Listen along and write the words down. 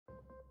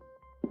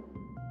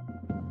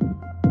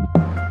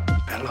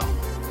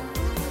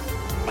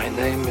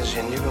name is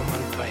Inigo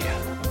Montoya.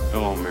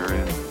 Hello,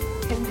 Marion.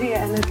 India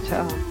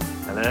Anatole.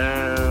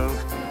 Hello.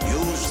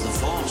 Use the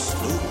force,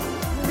 Luke.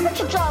 What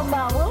you talking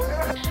about, Will?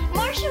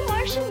 Marsha.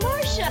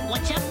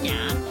 What's up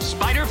now?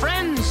 Spider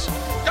friends,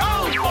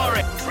 go for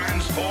it!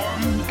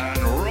 Transform and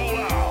roll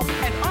out.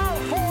 And all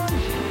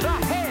forms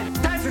ahead.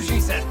 That's what she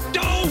said.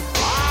 Go!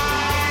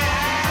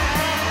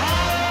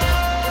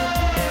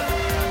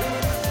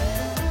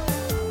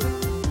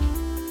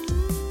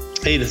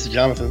 Hey, this is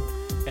Jonathan.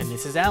 And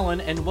this is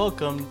Alan, and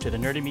welcome to the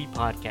Nerdy Meat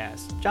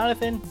Podcast.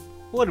 Jonathan,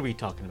 what are we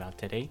talking about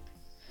today?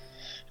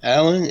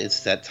 Alan,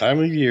 it's that time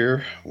of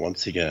year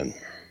once again.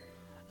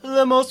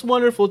 The most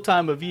wonderful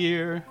time of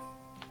year.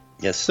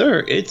 Yes,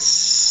 sir.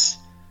 It's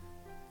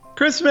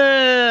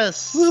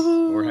Christmas!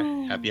 Woohoo!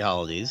 Or happy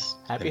holidays.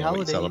 Happy depending on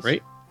what you holidays.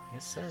 Celebrate.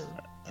 Yes, sir.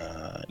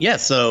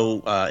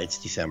 So it's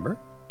December,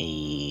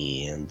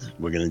 and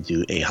we're going to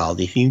do a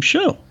holiday-themed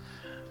show.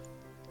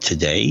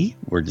 Today,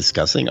 we're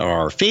discussing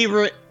our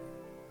favorite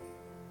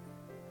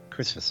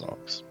Christmas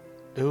songs.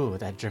 Ooh,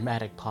 that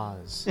dramatic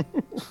pause.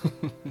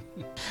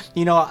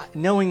 You know,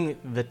 knowing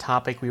the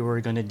topic we were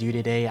going to do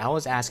today, I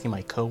was asking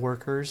my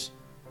coworkers,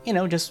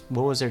 just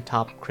what was their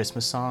top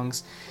Christmas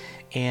songs.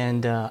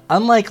 And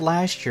unlike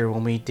last year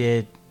when we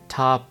did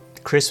top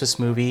Christmas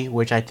movie,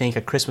 which I think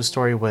A Christmas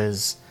Story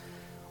was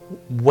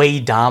way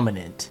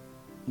dominant,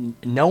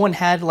 no one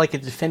had like a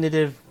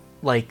definitive,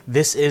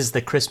 this is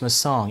the Christmas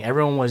song.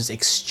 Everyone was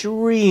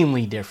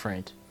extremely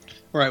different.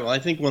 Right. Well, I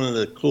think one of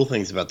the cool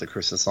things about the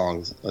Christmas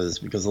songs is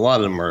because a lot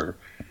of them are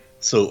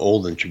so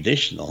old and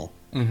traditional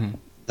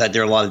that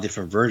there are a lot of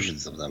different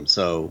versions of them.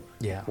 So,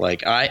 yeah,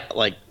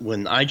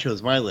 when I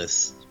chose my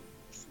list,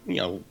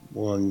 a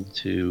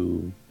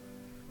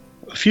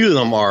few of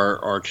them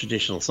are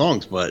traditional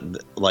songs, but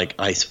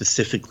I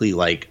specifically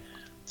like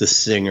the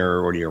singer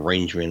or the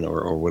arrangement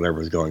or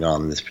whatever's going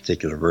on in this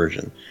particular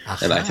version. Aha.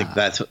 And I think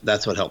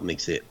that's what helped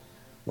makes it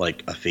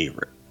a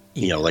favorite.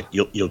 Yeah.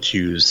 You'll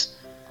choose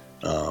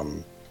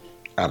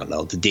I don't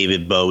know, the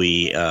David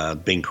Bowie,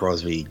 Bing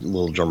Crosby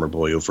Little Drummer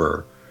Boy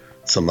over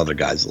some other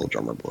guy's Little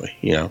Drummer Boy,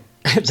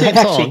 That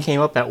actually came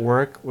up at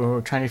work when we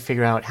were trying to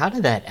figure out how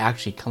did that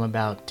actually come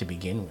about to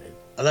begin with.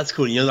 Oh, that's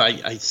cool. I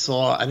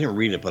didn't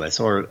read it, but I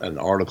saw an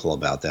article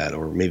about that,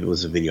 or maybe it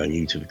was a video on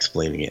YouTube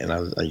explaining it, and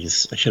I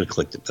should have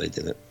clicked it, but I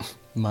didn't.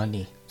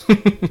 Money.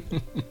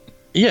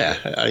 Yeah,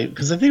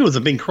 because I think it was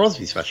a Bing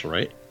Crosby special,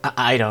 right?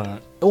 I don't know.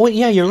 Well,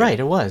 yeah, you're right.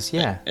 It was,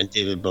 yeah. And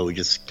David Bowie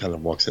just kind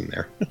of walks in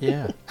there.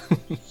 Yeah.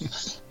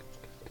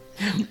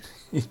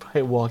 He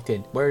probably walked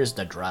in. Where's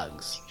the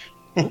drugs?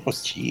 Oh,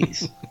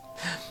 jeez.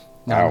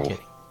 No, I'm kidding.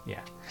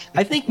 Yeah.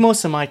 I think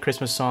most of my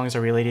Christmas songs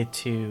are related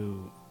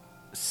to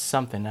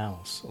something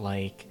else,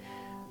 like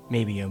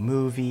maybe a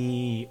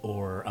movie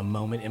or a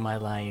moment in my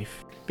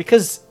life.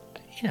 Because,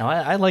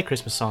 I like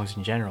Christmas songs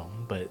in general,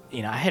 but,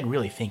 I had to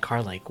really think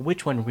hard,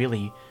 which one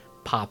really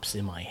pops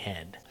in my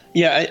head.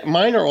 Yeah,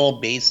 mine are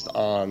all based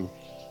on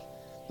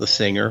the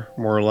singer,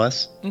 more or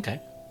less. Okay.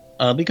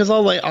 Because I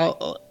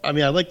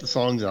like the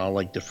songs and I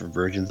like different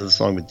versions of the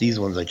song, but these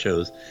ones I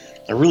chose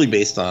are really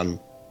based on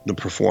the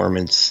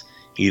performance,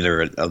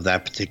 either of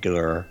that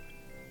particular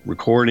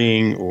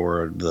recording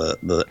or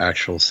the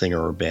actual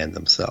singer or band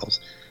themselves.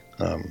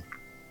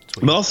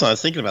 But also, I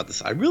was thinking about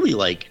this. I really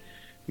like,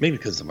 maybe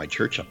because of my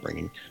church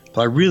upbringing,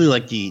 but I really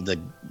like the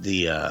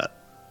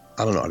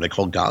I don't know, are they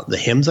called the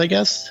hymns, I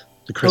guess?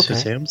 The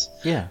Christmas hymns?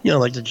 Yeah.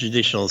 Like the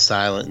traditional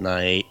Silent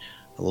Night,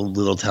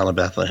 Little Town of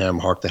Bethlehem,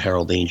 Hark the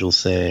Herald Angels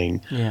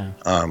Sing. Yeah.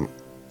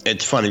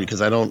 It's funny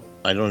because I don't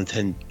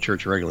attend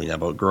church regularly now,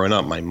 but growing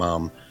up, my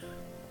mom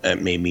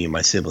made me and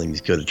my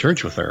siblings go to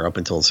church with her up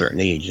until a certain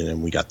age, and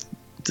then we got to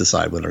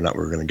decide whether or not we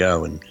were going to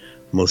go, and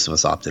most of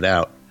us opted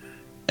out.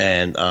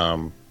 And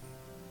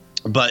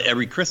but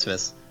every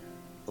Christmas,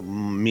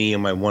 me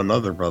and my one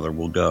other brother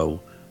will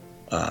go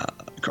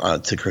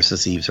to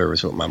Christmas Eve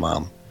service with my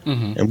mom.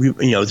 Mm-hmm. And we,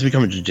 it's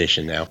become a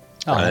tradition now.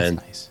 Oh, that's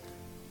nice.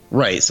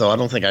 Right. So I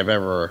don't think I've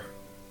ever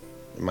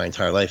in my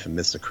entire life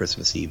missed a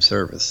Christmas Eve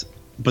service.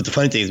 But the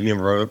funny thing is, me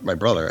and my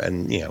brother,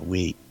 and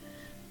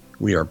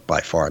we are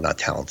by far not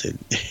talented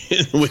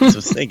in the ways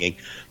of singing,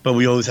 but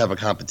we always have a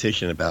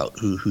competition about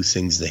who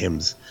sings the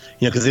hymns.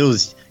 Because they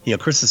always,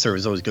 Christmas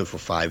service always go for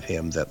 5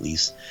 hymns at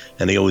least,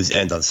 and they always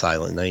end on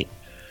Silent Night.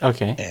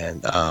 Okay.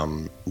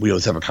 And we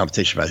always have a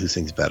competition about who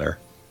sings better,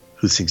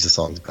 who sings the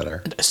songs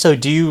better. So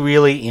do you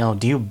really,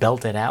 do you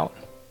belt it out?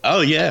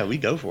 Oh yeah, we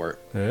go for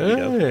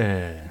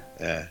it.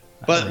 Yeah.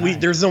 But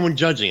there's no one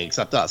judging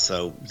except us,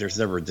 so there's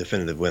never a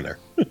definitive winner.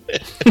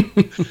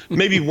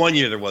 Maybe one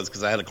year there was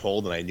because I had a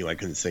cold and I knew I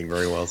couldn't sing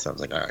very well, so I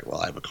was like, all right,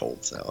 well, I have a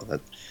cold, so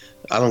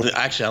I don't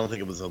think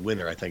it was a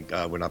winner. I think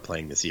we're not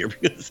playing this year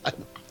because I have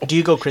a cold. Do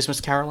you go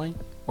Christmas caroling,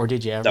 or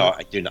did you ever? No,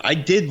 I do not. I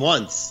did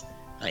once.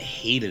 I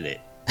hated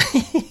it.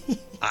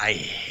 I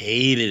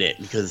hated it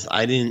because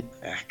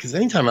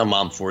anytime my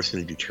mom forced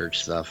me to do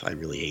church stuff, I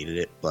really hated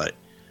it.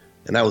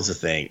 And that was the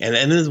thing. And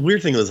then the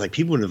weird thing was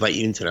people would invite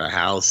you into their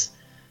house.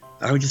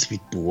 I would just be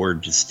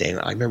bored just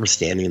standing. I remember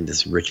standing in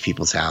this rich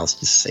people's house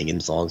just singing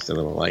songs to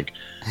them. I'm like,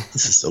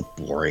 this is so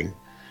boring.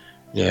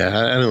 Yeah,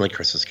 I don't like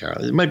Christmas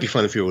Carol. It might be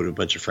fun if you're with a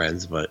bunch of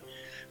friends, but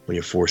when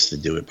you're forced to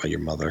do it by your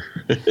mother.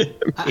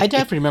 I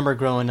definitely remember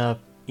growing up,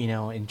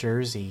 in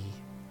Jersey.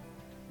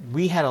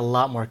 We had a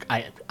lot more.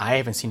 I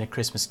haven't seen a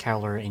Christmas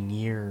Caroler in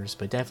years,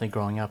 but definitely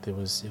growing up, it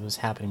was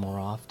happening more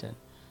often.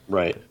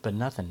 Right. But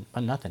nothing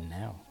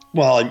now.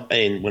 Well,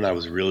 and when I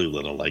was really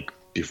little, like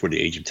before the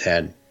age of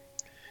 10,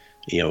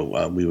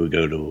 we would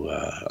go to.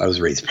 I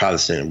was raised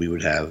Protestant, and we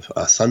would have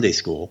a Sunday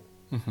school.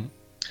 Mm-hmm.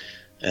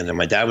 And then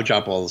my dad would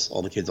drop all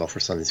the kids off for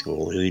Sunday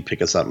school. He'd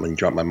pick us up and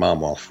drop my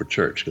mom off for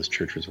church because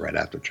church service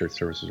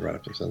was right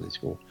after Sunday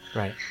school.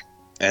 Right.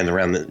 And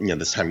around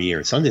this time of year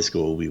in Sunday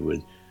school, we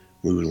would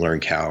learn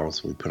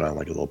carols. We put on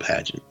like a little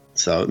pageant.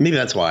 So maybe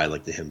that's why I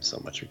like the hymns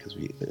so much because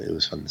it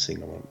was fun to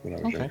sing them when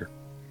I was younger.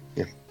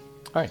 Yeah.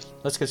 All right,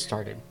 let's get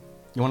started.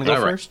 You want to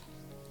go first?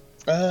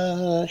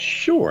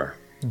 Sure.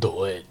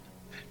 Do it.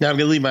 Now I'm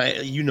gonna leave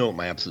what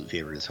my absolute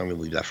favorite is. So I'm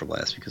gonna leave that for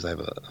last because I have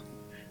a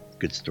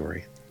good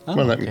story. Oh,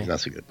 well, okay.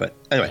 not so good, but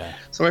anyway. Yeah.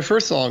 So my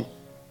first song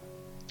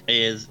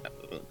is,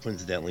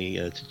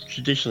 coincidentally,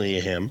 traditionally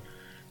a hymn.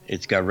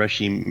 It's got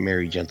Rushy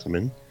Merry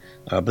Gentlemen,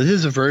 but this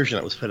is a version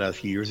that was put out a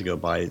few years ago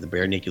by the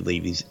Bare Naked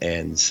Ladies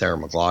and Sarah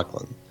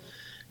McLachlan,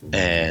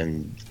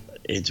 and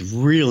it's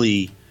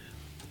really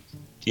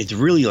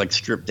like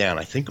stripped down.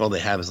 I think all they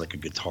have is like a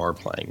guitar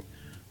playing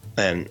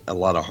and a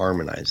lot of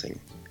harmonizing,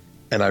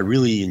 and I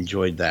really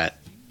enjoyed that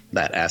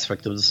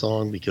aspect of the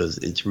song because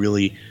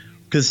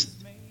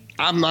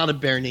I'm not a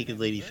Bare Naked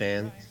Lady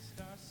fan,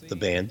 the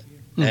band,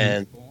 mm-hmm.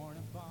 and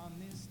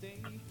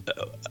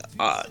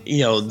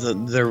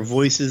their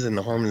voices and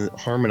the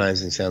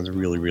harmonizing sounds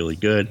really, really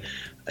good.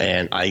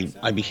 And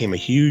I became I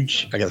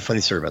got a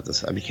funny story about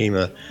this. I became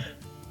a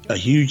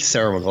huge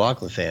Sarah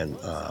McLachlan fan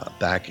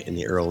back in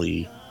the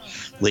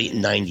late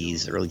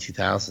 90s, early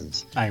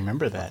 2000s. I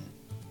remember that.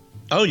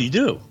 Oh, you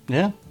do?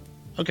 Yeah.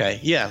 Okay,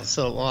 yeah.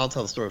 So I'll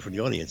tell the story for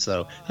the audience.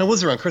 So it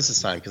was around Christmas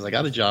time because I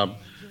got a job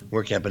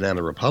working at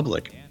Banana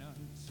Republic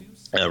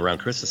around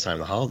Christmas time,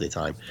 the holiday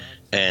time,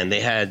 and they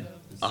had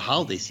a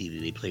holiday CD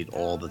they played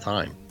all the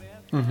time,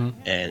 mm-hmm.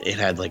 and it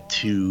had like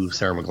 2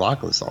 Sarah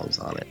McLachlan songs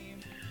on it,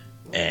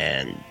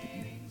 and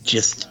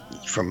just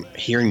from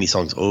hearing these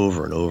songs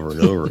over and over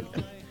and over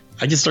again,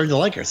 I just started to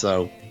like her.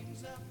 So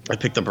I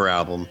picked up her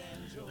album,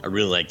 I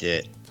really liked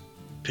it.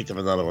 Picked up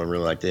another one,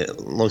 really liked it.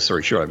 Long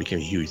story short, I became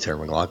a huge Sarah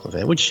McLachlan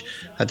fan, which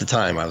at the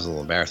time I was a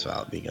little embarrassed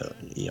about, being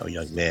a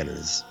young man in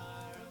his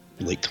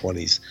late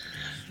 20s.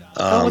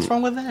 What's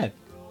wrong with that?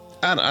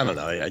 I don't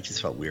know. I just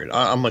felt weird.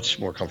 I'm much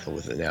more comfortable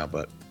with it now.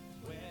 But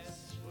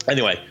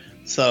anyway,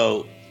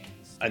 so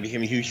I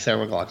became a huge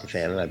Sarah McLachlan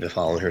fan, and I've been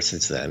following her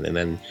since then. And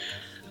then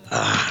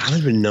I don't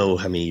even know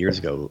how many years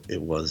ago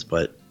it was,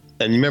 but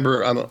and you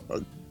remember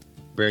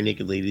Bare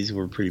Naked Ladies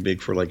were pretty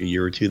big for like a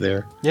year or two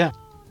there. Yeah.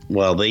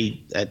 Well,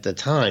 at the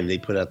time they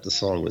put out the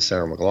song with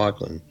Sarah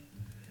McLachlan,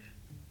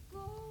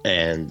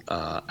 and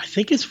I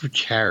think it's for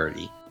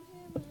charity.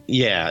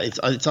 Yeah,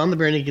 it's on the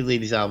Bare Naked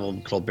Ladies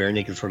album called Bare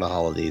Naked for the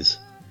Holidays.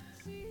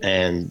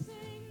 And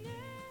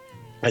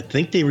I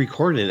think they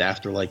recorded it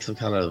after like some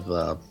kind of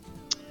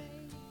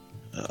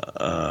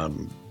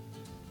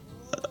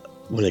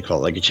what do they call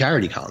it, like a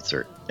charity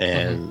concert,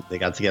 and they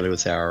got together with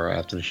Sarah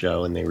after the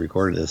show and they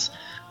recorded this.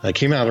 It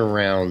came out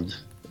around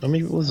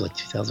maybe it was like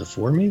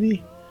 2004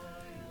 maybe.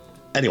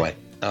 Anyway,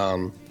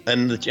 and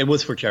it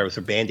was for charity. It was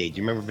for Band-Aid.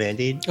 Do you remember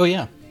Band-Aid? Oh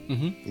yeah.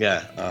 Mm-hmm.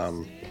 Yeah.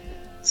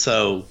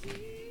 So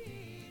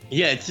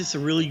yeah, it's just a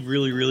really,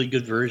 really, really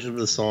good version of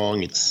the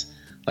song. It's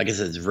like I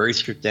said, it's very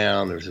stripped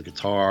down. There's a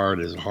guitar,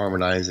 there's a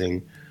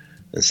harmonizing,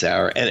 and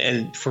Sarah.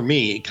 And for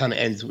me, it kind of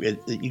ends.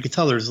 You could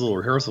tell there's a little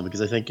rehearsal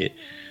because I think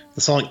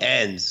the song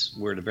ends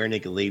where the Bare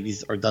Naked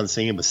Ladies are done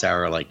singing, but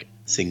Sarah like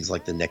sings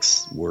like the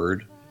next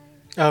word.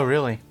 Oh,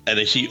 really? And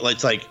then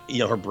it's like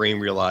her brain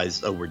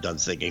realized, oh, we're done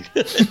singing,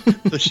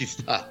 so she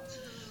stopped.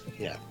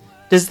 Yeah.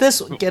 Does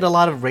this get a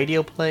lot of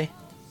radio play?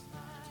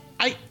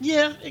 I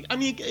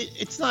mean,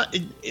 it's not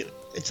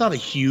a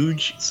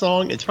huge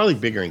song. It's probably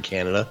bigger in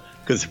Canada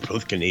because they're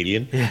both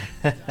Canadian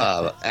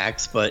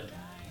acts, but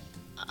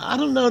I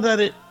don't know that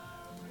it.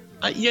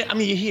 I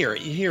mean, you hear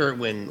it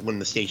when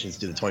the stations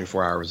do the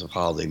 24 hours of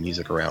holiday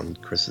music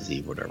around Christmas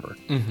Eve, whatever.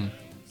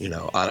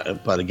 Mm-hmm.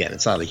 But again,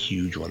 it's not a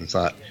huge one. It's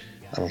not.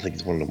 I don't think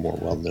it's one of the more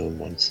well-known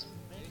ones.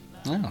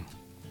 Oh.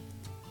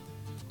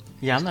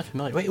 Yeah, I'm not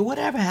familiar. Wait,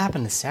 whatever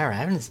happened to Sarah? I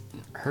haven't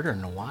heard her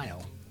in a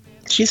while.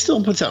 She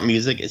still puts out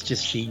music. It's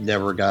just she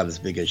never got as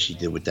big as she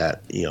did with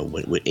that,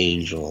 with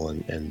Angel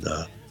and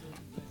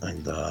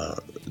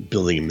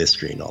Building a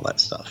Mystery and all that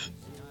stuff.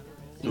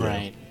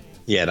 Right.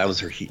 Yeah, that was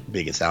her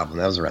biggest album.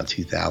 That was around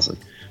 2000.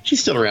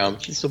 She's still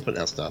around. She's still putting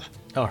out stuff.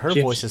 Oh, her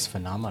voice is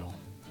phenomenal.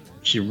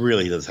 She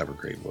really does have a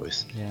great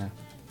voice. Yeah.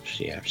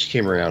 She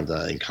came around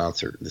in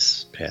concert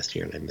this past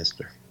year, and I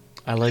missed her.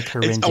 I like her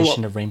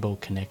rendition of Rainbow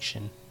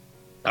Connection.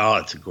 Oh,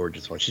 it's a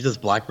gorgeous one. She does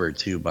Blackbird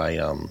too by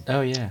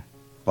Oh yeah.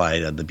 By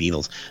the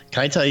Beatles.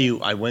 Can I tell you?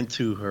 I went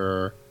to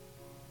her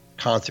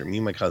concert. Me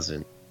and my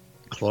cousin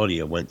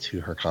Claudia went to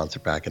her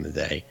concert back in the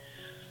day,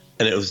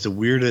 and it was the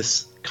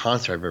weirdest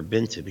concert I've ever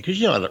been to, because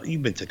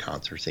you've been to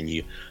concerts and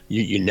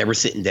you're never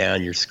sitting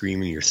down, you're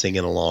screaming, you're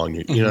singing along,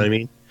 you know what I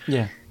mean?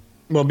 Yeah.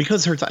 Well,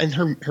 because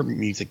her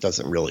music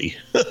doesn't really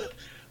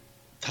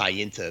tie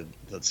into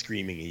the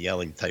screaming and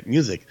yelling type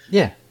music.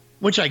 Yeah.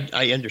 Which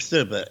I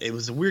understood, but it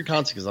was a weird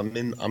concert because I'm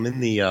in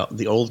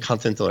the old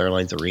Continental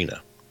Airlines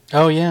Arena.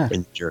 Oh yeah.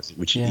 In Jersey,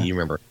 which you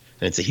remember,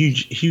 and it's a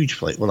huge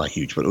place. Well, not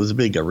huge, but it was a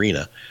big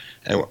arena,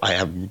 and I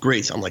have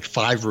I'm like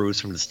 5 rows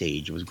from the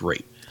stage. It was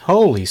great.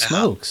 Holy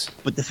smokes!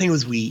 But the thing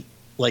was,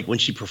 when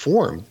she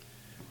performed,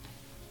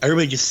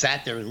 everybody just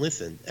sat there and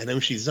listened, and then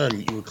when she's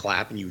done, you would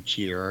clap and you would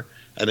cheer her,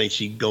 and then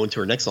she'd go into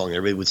her next song, and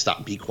everybody would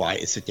stop, be quiet,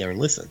 and sit there and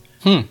listen.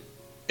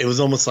 It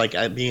was almost like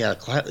being at a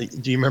class.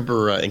 Do you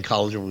remember in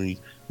college when we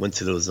went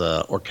to those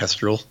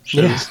orchestral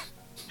shows? Yeah.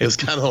 It was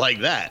kind of like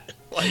that.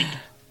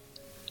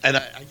 And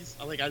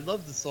I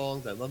love the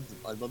songs. I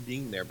love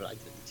being there, but it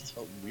just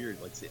felt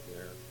weird, like sitting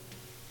there.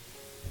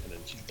 And then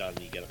she's done,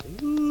 and you get up,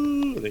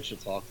 and then she'll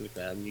talk to the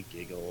crowd, and you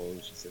giggle,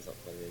 and she says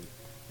something, and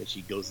then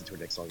she goes into her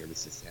next song, and everybody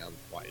sits down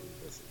quietly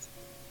and listens.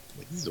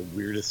 Like, this is the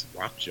weirdest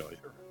rock show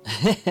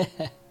I've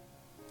heard.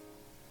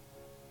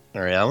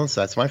 All right, Alan, so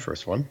that's my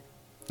first one.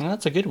 Well,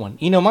 that's a good one.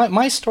 You know,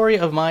 my story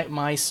of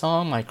my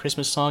song, my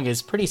Christmas song,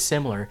 is pretty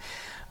similar.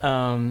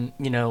 You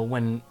know,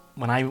 when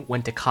I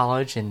went to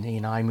college and,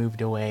 you know, I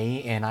moved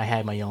away and I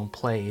had my own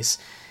place,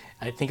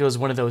 I think it was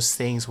one of those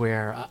things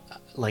where,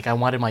 like, I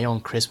wanted my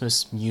own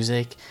Christmas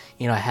music.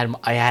 You know,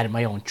 I had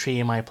my own tree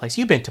in my place.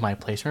 You've been to my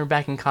place. Remember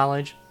back in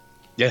college?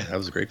 Yeah, that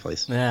was a great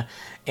place. Yeah,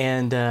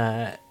 and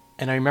I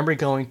remember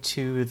going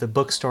to the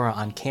bookstore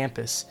on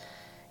campus,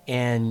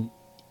 and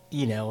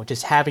you know,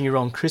 just having your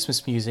own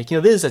Christmas music. You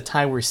know, this is a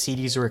time where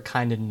CDs were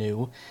kind of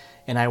new,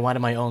 and I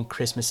wanted my own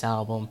Christmas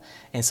album,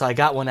 and so I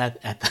got one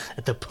at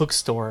the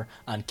bookstore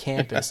on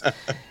campus.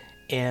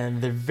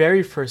 And the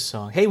very first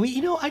song, hey,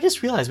 I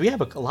just realized we have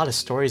a lot of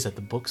stories at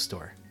the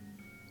bookstore.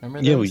 Remember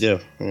those? Yeah, we do.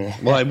 Yeah.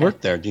 Well, I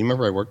worked there. Do you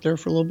remember I worked there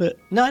for a little bit?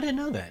 No, I didn't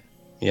know that.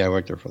 Yeah, I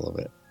worked there for a little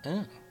bit.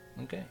 Oh,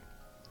 okay.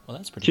 Well,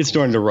 that's pretty Just cool.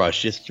 during the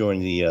rush, just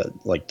during the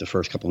the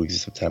first couple of weeks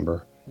of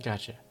September.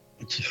 Gotcha.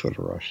 Just for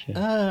the rush,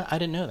 yeah. I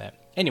didn't know that.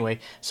 Anyway,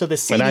 so the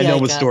CD And I know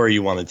what got... story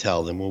you want to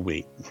tell, then we'll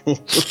wait.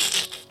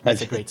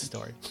 That's a great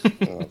story.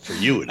 For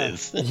you, it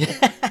is.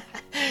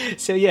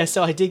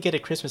 So I did get a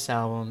Christmas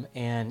album,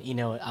 and you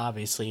know,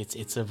 obviously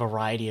it's a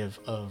variety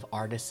of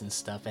artists and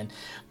stuff. And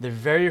the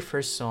very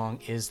first song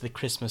is the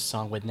Christmas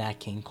song with Nat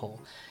King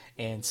Cole.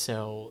 And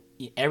so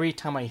every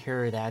time I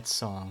hear that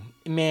song,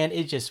 man,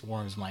 it just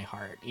warms my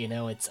heart. You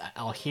know,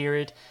 I'll hear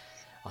it,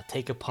 I'll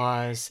take a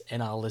pause,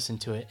 and I'll listen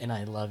to it, and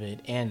I love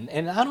it. And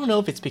I don't know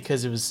if it's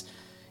because it was,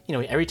 you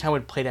know, every time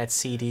we'd play that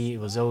CD, it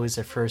was always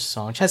the first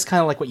song. Just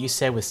kind of like what you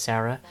said with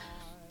Sarah.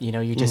 You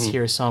know, you just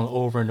hear a song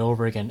over and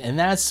over again. And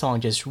that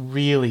song just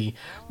really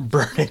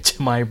burned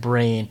into my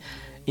brain,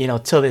 you know,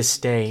 till this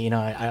day. You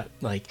know,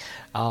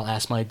 I'll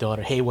ask my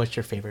daughter, hey, what's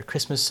your favorite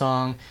Christmas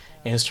song?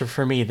 And so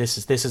for me, this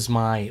is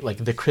my,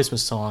 like, the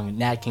Christmas song.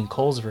 Nat King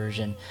Cole's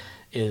version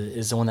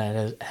is the one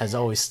that has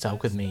always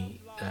stuck with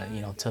me,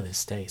 you know, till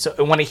this day. So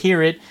when I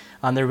hear it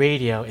on the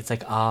radio, it's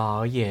like,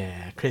 oh,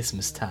 yeah,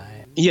 Christmas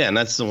time. Yeah, and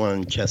that's the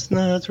one,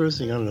 Chestnuts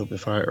Roasting on an Open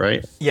Fire,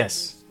 right?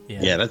 Yes.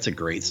 Yeah, that's a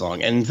great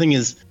song. And the thing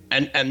is,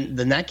 and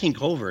the Nat King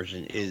Cole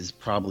version is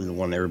probably the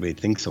one everybody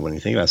thinks of when you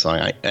think of that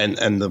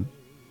song.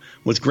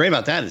 What's great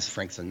about that is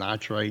Frank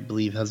Sinatra, I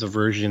believe, has a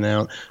version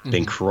out.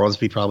 Bing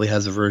Crosby probably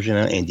has a version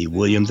out. Andy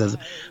Williams has,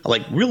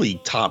 like, really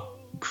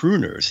top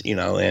crooners, you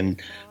know.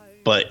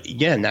 But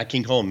yeah, Nat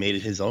King Cole made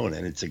it his own,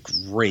 and it's a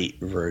great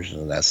version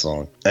of that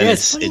song. And yeah,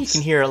 it's funny. You can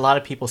hear a lot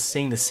of people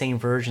sing the same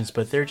versions,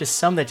 but there are just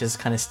some that just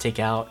kind of stick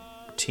out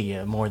to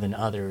you more than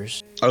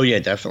others. Oh yeah,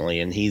 definitely.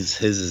 And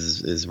his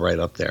is right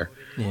up there.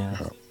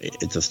 Yeah,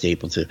 it's a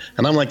staple too.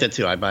 And I'm like that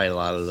too. I buy a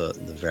lot of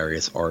the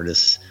various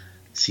artists'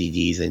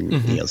 CDs, and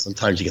you know,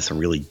 sometimes you get some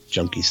really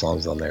junky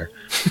songs on there.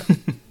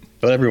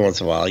 But every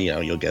once in a while, you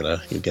know, you'll get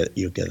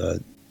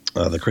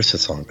the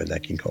Christmas song by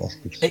Nat King Cole.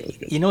 Really,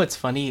 you know, it's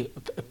funny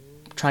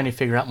trying to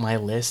figure out my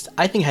list.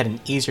 I think I had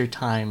an easier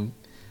time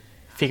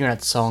figuring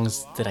out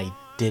songs that I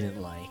didn't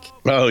like.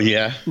 Oh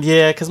yeah.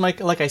 Yeah, because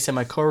like I said,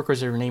 my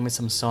coworkers are naming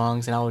some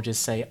songs, and I would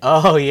just say,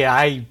 "Oh yeah,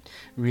 I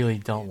really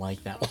don't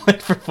like that one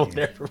for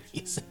whatever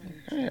reason."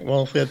 All right,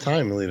 well, if we have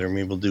time later,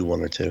 maybe we'll do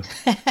one or two.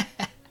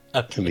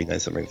 It'd be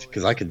nice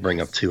because I could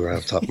bring up 2 right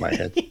off the top of my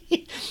head.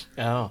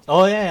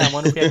 Oh yeah. I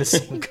wonder if we have the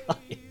same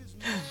guy.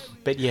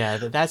 But yeah,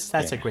 that's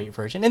a great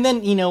version. And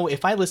then, you know,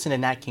 if I listen to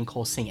Nat King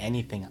Cole sing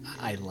anything,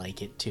 I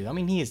like it too. I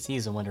mean,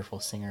 he's a wonderful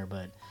singer,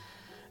 but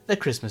the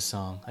Christmas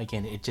song,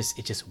 again, it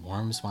just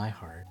warms my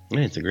heart. Yeah,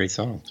 it's a great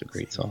song. It's a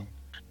great song.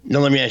 Now,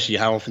 let me ask you,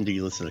 how often do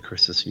you listen to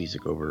Christmas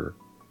music over,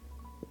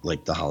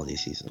 like, the holiday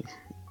season?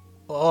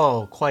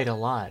 Oh, quite a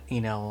lot.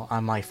 You know,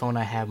 on my phone,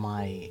 I have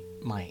my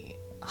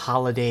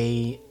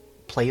holiday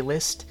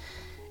playlist,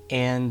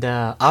 and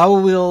I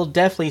will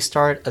definitely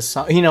start a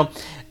song. You know,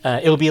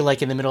 it'll be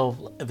like in the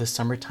middle of the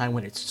summertime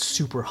when it's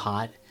super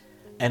hot,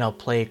 and I'll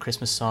play a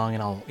Christmas song,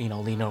 and I'll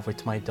lean over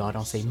to my daughter and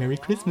I'll say Merry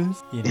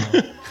Christmas,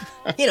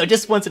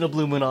 just once in a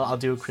blue moon I'll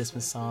do a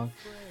Christmas song,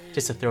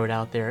 just to throw it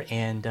out there.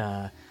 And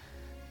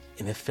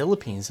in the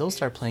Philippines, they'll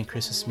start playing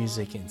Christmas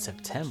music in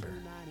September,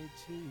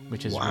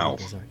 which is really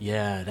bizarre.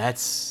 Yeah,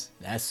 that's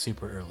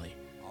super early.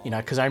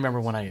 Because I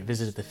remember when I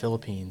visited the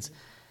Philippines,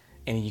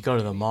 and you go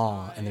to the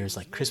mall and there's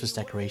like Christmas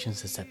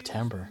decorations in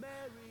September.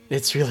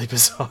 It's really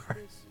bizarre.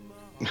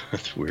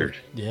 That's weird.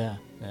 Yeah.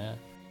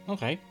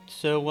 Okay,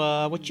 so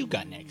what you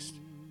got next?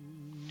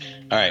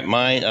 All right,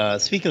 my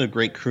speaking of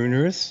great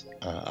crooners,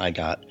 I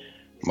got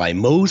my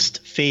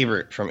most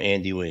favorite from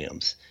Andy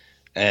Williams.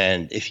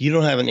 And if you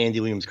don't have an Andy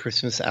Williams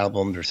Christmas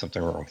album, there's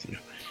something wrong with you.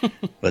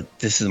 But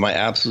this is my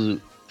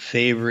absolute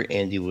favorite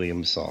Andy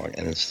Williams song,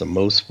 and it's The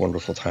Most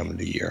Wonderful Time of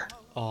the Year.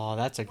 Oh,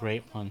 that's a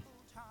great one.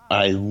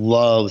 I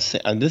love,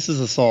 and this is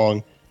a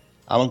song,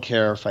 I don't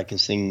care if I can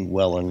sing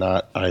well or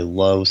not. I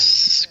love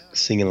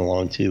singing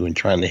along to and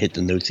trying to hit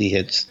the notes he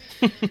hits.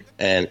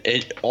 And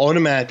it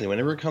automatically,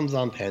 whenever it comes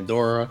on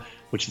Pandora,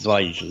 which is what I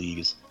usually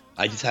use,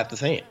 I just have to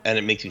sing it. And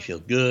it makes me feel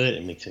good.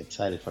 It makes me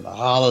excited for the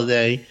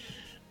holiday.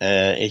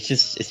 It's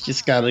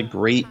just got a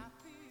great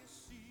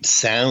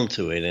sound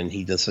to it, and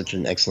he does such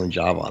an excellent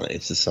job on it.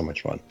 It's just so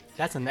much fun.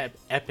 That's an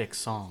epic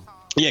song.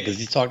 Yeah, because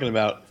he's talking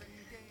about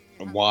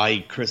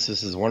why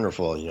Christmas is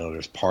wonderful.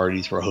 There's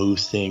parties for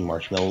hosting,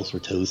 marshmallows for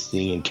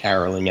toasting, and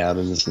caroling out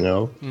in the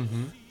snow.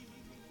 Mm-hmm.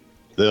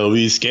 There'll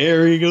be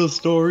scary ghost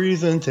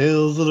stories and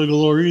tales of the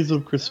glories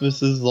of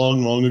Christmases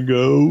long, long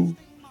ago.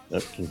 Oh,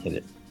 can hit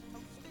it.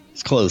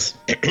 It's close.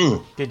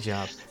 Good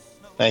job.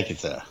 Thank you,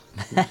 sir.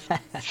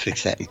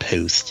 Fix that in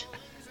post.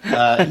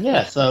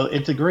 So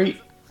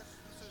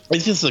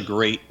it's just a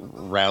great,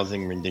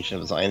 rousing rendition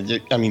of the song.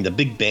 And I mean, the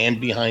big band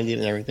behind it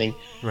and everything.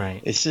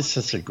 Right. It's just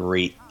such a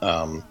great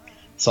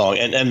song.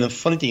 And the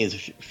funny thing is, a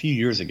few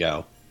years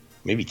ago,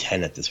 maybe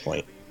 10 at this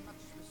point,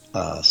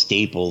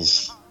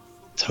 Staples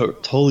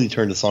totally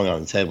turned the song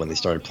on its head when they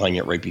started playing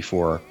it right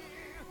before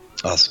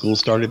school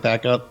started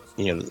back up.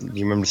 You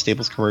remember the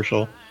Staples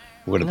commercial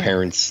where the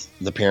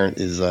parent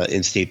is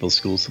in Staples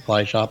school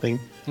supply shopping?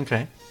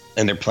 Okay.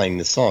 And they're playing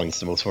this song. It's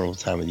the most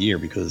wonderful time of the year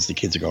because the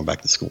kids are going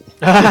back to school.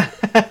 Yeah.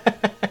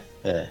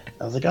 I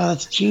was like, oh,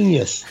 that's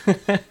genius.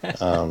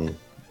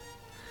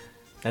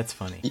 That's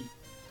funny.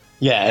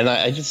 Yeah, and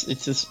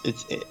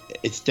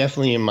it's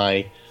definitely in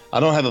my. I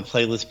don't have a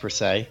playlist per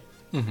se.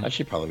 Mm-hmm. I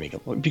should probably make a,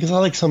 because I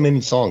like so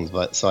many songs,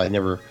 so I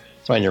never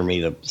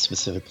made a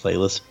specific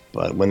playlist.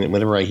 But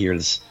whenever I hear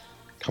this,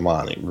 come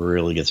on, it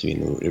really gets me.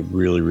 It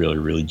really, really,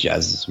 really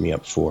jazzes me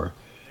up for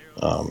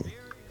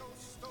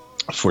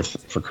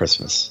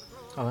Christmas.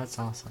 Oh, that's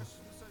awesome.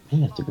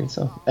 Yeah, it's a great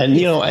song. And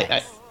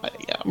I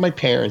my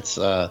parents,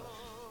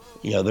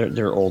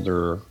 they're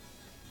older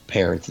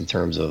parents in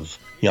terms of,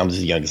 I'm just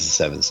the youngest of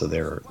 7, so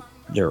they're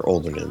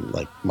older than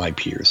like my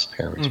peers'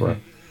 parents were.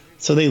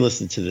 So they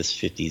listened to this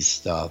 50s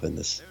stuff and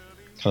this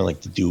kind of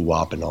like the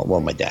doo-wop and all. Well,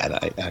 my dad,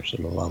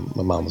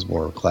 my mom was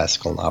more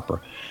classical and opera.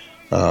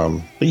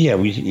 But yeah,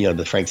 we,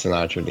 the Frank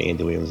Sinatra, the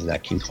Andy Williams, and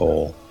Nat King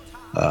Cole,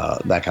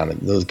 that kind of,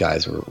 those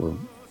guys were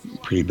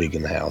pretty big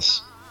in the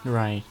house.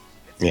 Right.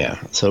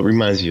 Yeah. So it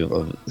reminds you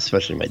of,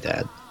 especially my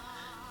dad.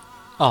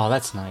 Oh,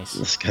 that's nice.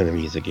 This kind of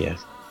music, yeah.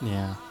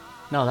 Yeah.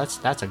 No,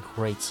 that's a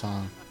great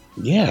song.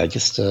 Yeah, I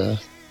just, I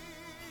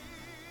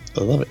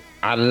love it.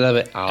 I love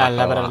it. I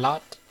love it a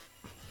lot.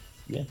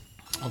 Yeah.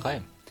 Okay.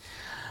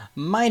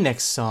 My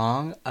next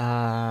song,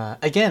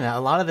 again,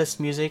 a lot of this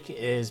music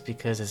is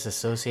because it's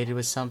associated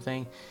with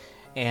something.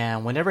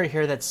 And whenever I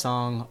hear that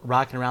song,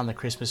 Rocking Around the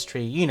Christmas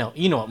Tree, you know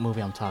what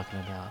movie I'm talking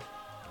about.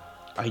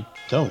 I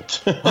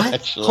don't. What?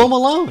 Actually. Home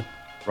Alone.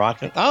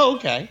 Rocking. Oh,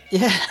 okay.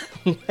 Yeah.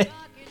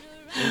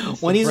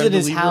 When he's in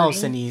his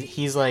house and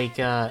he's like,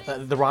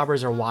 the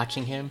robbers are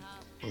watching him.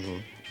 Mm-hmm.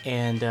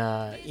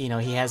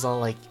 And, he has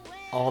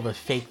all the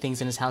fake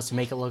things in his house to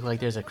make it look like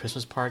there's a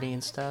Christmas party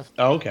and stuff.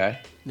 Oh, okay.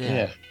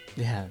 Yeah.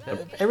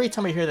 Every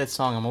time I hear that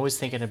song, I'm always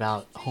thinking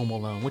about Home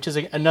Alone, which is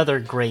another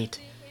great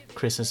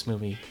Christmas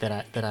movie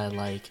that I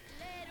like.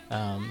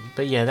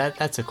 But yeah,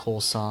 that's a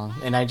cool song.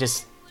 And I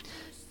just,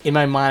 in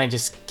my mind, I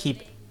just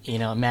keep,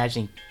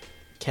 imagining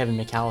Kevin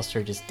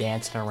McAllister just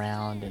dancing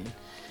around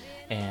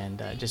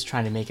and just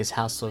trying to make his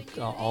house look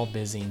all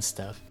busy and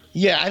stuff.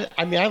 Yeah,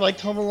 I mean, I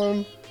liked Home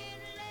Alone.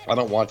 I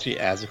don't watch it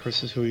as a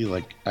Christmas movie.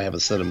 Like, I have a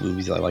set of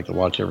movies I like to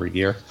watch every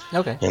year.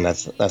 Okay. And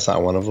that's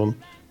not one of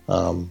them.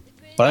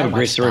 But I have a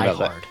great story about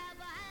that.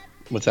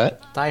 What's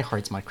that? Die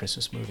Hard's my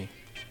Christmas movie.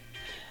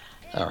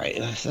 All right,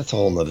 that's a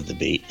whole nother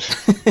debate.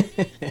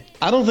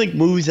 I don't think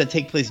movies that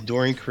take place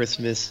during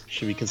Christmas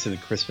should be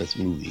considered Christmas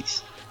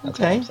movies. That's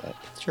all I'm saying.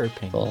 It's your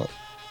opinion.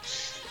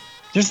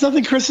 There's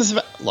nothing Christmas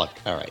about. Look,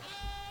 all right,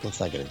 let's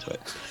not get into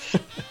it.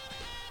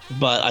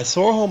 But I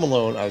saw Home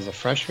Alone. I was a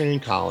freshman in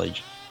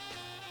college.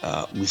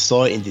 We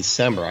saw it in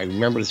December. I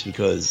remember this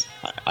because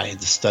I had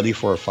to study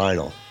for a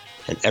final,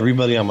 and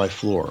everybody on my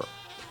floor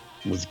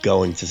was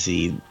going to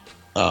see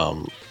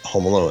Home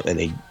Alone,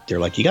 and they're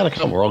like, "You got to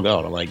come. We're all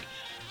going." I'm like,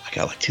 "I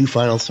got 2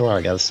 finals tomorrow.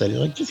 I got to study."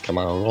 They're like, "Just come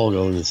on. We're all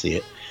going to see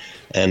it."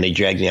 and they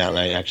dragged me out, and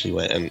I actually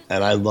went,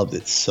 and I loved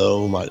it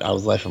so much. I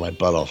was laughing my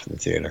butt off in the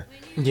theater.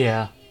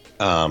 Yeah.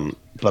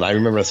 But I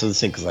remember I saw this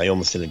thing because I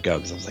almost didn't go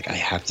because I was like, I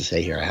have to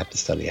stay here. I have to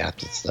study. I have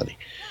to study.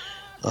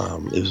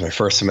 It was my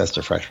first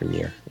semester freshman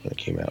year when it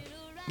came out.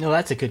 No,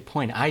 that's a good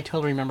point. I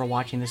totally remember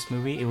watching this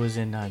movie. It was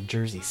in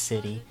Jersey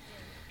City,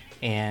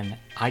 and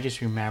I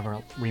just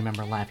remember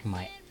laughing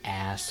my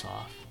ass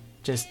off.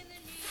 Just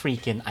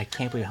freaking, I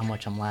can't believe how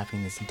much I'm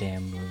laughing this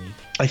damn movie.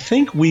 I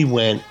think we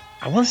went,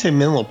 I want to say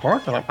Menlo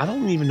Park, but I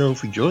don't even know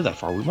if we drove that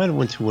far. We might have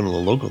went to one of the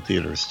local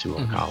theaters to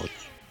our college.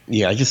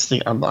 Yeah, I just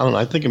think, I don't know,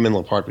 I think of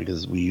Menlo Park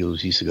because we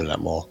always used to go to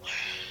that mall.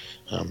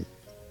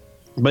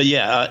 But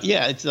yeah,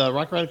 it's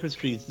Rock Around Christmas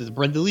Tree. It's the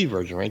Brenda Lee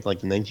version, right?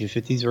 Like the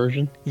 1950s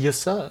version? Yes,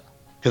 sir.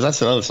 Because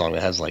that's another song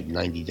that has like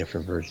 90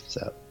 different versions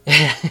out.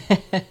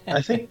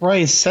 I think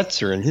Brian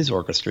Setzer and his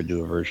orchestra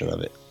do a version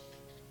of it.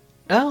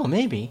 Oh,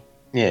 maybe.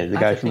 Yeah, the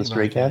guy from the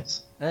Stray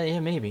Cats.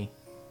 Yeah, maybe.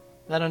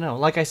 I don't know.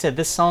 Like I said,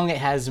 this song, it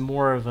has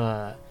more of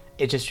a...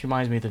 It just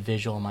reminds me of the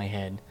visual in my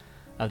head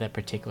of that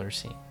particular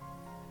scene.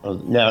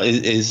 Now,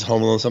 is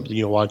Home Alone something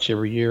you watch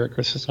every year at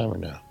Christmas time or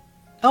no?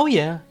 Oh,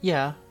 yeah.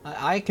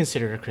 I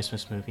consider it a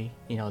Christmas movie,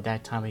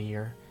 that time of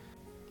year.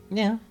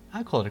 Yeah,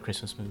 I call it a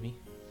Christmas movie.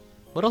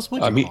 What else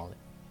would you call it?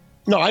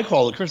 No, I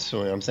call it a Christmas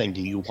movie. I'm saying,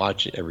 do you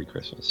watch it every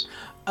Christmas?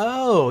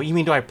 Oh, you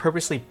mean do I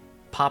purposely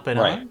pop it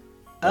on?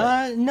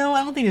 Right. No,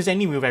 I don't think there's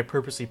any movie I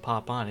purposely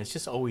pop on. It's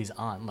just always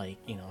on. Like,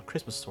 A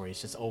Christmas Story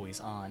is just always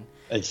on.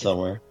 It's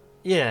somewhere.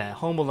 Yeah,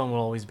 Home Alone will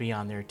always be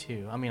on there,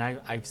 too. I mean,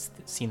 I've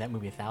seen that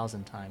movie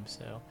 1,000 times,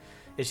 so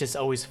it's just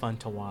always fun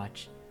to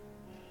watch.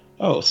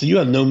 Oh, so you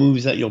have no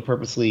movies that you'll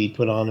purposely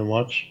put on and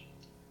watch?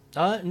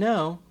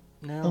 No.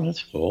 Oh,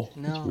 that's cool.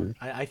 No, that's weird.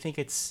 I think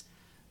it's...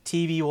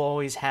 TV will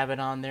always have it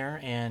on there,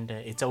 and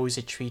it's always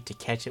a treat to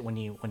catch it when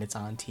it's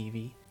on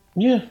TV.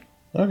 Yeah.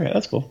 Okay,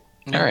 that's cool.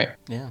 Yeah. All right.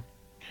 Yeah.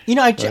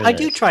 I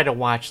do try to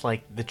watch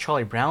like the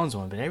Charlie Brown's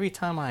one, but every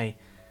time I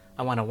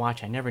want to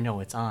watch, I never know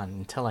it's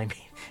on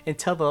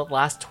until the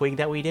last twig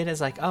that we did. Is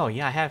like, oh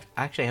yeah, I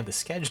actually have the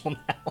schedule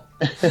now.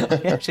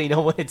 I actually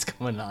know when it's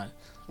coming on.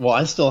 Well,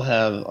 I still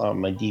have on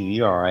my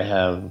DVR. I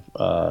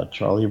have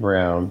Charlie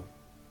Brown,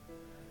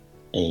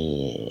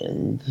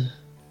 and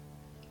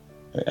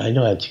I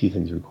know I have two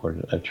things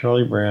recorded. I have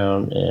Charlie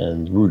Brown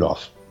and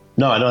Rudolph.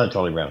 No, I don't have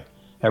Charlie Brown.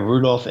 I have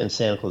Rudolph and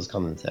Santa Claus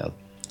Coming to Town.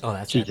 Oh,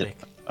 that's epic.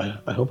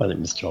 I hope I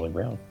didn't miss Charlie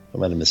Brown. I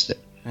might have missed it.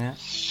 Yeah.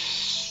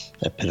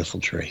 That pitiful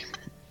tree.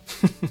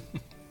 All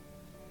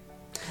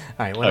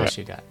right, what else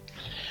you got?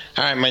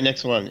 All right, my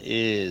next one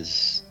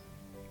is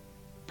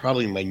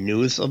probably my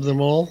newest of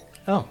them all.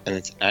 Oh. And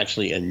it's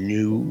actually a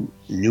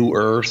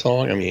newer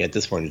song. I mean, at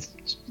this point,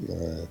 it's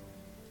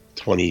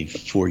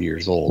 24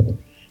 years old.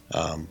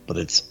 But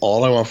it's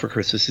All I Want for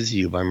Christmas Is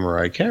You by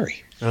Mariah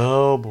Carey.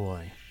 Oh,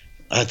 boy.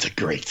 That's a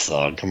great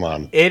song. Come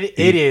on. It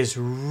is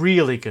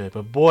really good,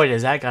 but boy,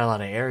 does that got a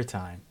lot of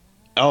airtime.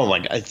 Oh, my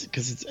God.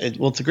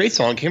 It's a great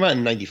song. It came out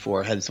in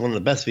 94. It's one of the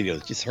best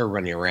videos. Just her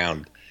running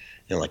around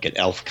in like an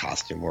elf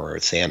costume or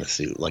a Santa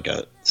suit, like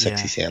a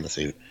sexy Santa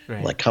suit.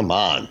 Right. Like, come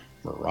on,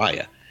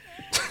 Mariah.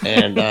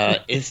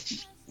 And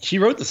she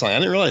wrote the song. I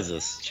didn't realize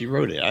this. She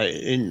wrote it.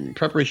 In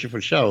preparation for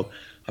the show,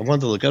 I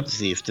wanted to look up to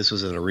see if this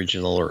was an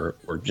original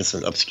or just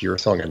an obscure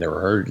song I never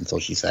heard until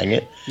she sang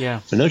it. Yeah.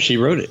 But no, she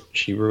wrote it.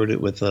 She wrote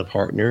it with a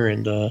partner,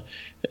 and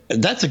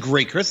that's a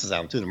great Christmas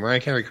album, too. The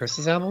Mariah Carey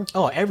Christmas album.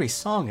 Oh, every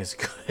song is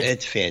good.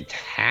 It's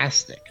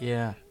fantastic.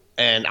 Yeah.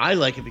 And I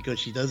like it because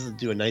she does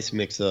do a nice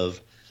mix of,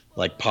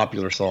 like,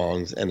 popular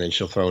songs, and then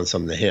she'll throw in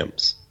some of the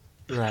hymns.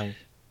 Right.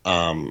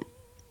 And,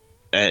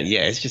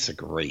 yeah, it's just a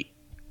great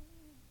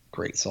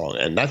song.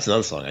 And that's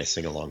another song I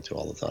sing along to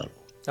all the time.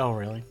 Oh,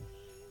 really?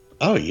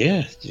 Oh,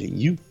 yeah.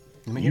 You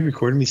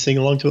recorded me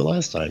singing along to it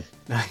last time.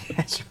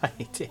 That's right,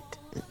 I did.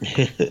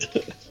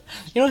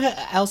 You know who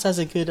else has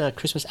a good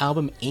Christmas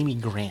album? Amy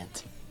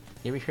Grant.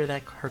 You ever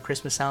hear her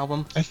Christmas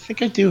album? I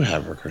think I do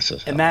have her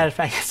Christmas album. As a matter of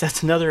fact,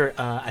 that's another...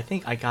 I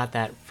think I got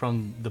that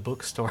from the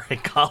bookstore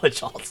at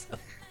college also.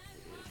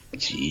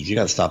 Jeez, you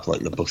gotta stop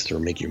letting the bookstore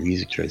make your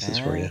music choices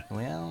for you.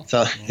 Well...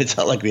 It's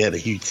not like we had a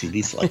huge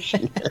CD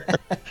selection.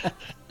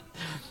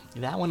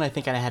 That one, I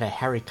think I had a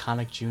Harry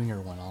Connick Jr.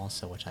 one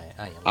also, which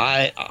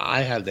I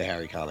have the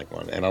Harry Connick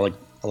one, and I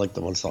like the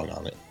one song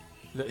on it.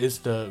 Is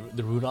the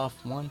Rudolph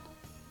one?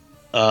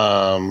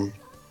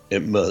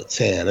 It must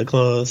Santa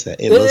Claus.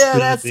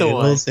 That's the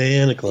one.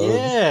 Santa Claus.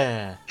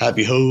 Yeah.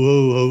 Happy ho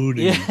ho ho.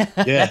 Yeah,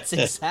 that's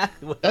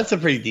exactly what. That's a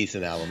pretty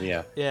decent album.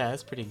 Yeah. Yeah,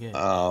 that's pretty good.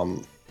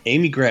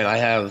 Amy Grant. I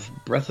have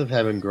Breath of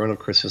Heaven, Grown Up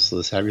Christmas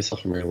List, Have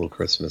Yourself a Merry Little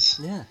Christmas.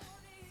 Yeah.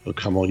 Oh,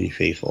 Come On, Ye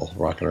Faithful,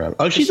 Rocking Around.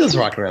 Oh, she does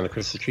Rocking Around the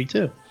Christmas Tree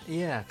too.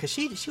 Yeah, because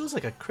she was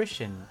like a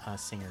Christian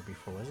singer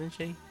before, wasn't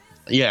she?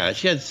 Yeah,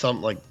 she had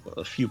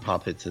a few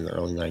pop hits in the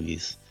early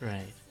 90s.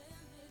 Right.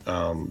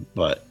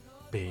 But...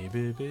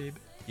 Baby.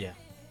 Yeah.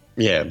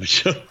 Yeah,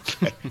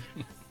 but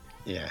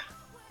yeah.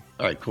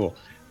 All right, cool.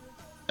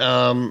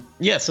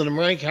 Yeah, so the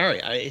Mariah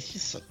Carey, it's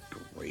just a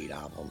great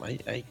album.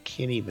 I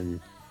can't even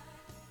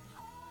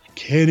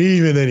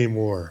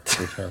anymore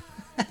with her.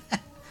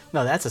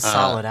 No, that's a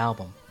solid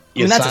album. I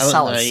mean, that's a Silent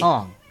solid Night.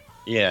 song.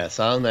 Yeah,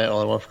 Silent Night,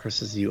 All I Want for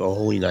Christmas Is You, Oh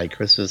Holy Night,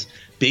 Christmas.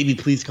 Baby,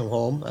 Please Come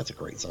Home. That's a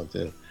great song,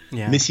 too.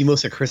 Yeah. Miss You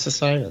Most at Christmas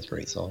Time. That's a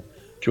great song.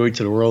 Joy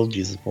to the World,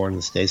 Jesus Born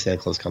This Day, Santa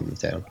Claus Coming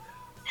to Town.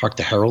 Hark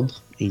the Herald,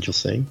 Angels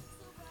Sing.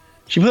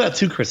 She put out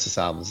 2 Christmas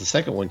albums. The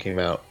second one came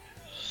out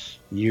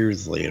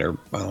years later.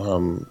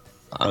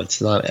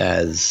 It's not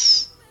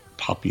as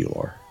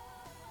popular.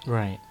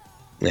 Right.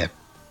 Yeah.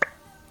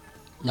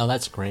 No,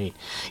 that's great.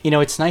 You know,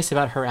 it's nice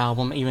about her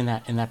album, even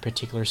that in that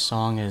particular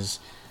song is,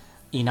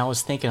 you know, I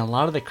was thinking a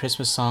lot of the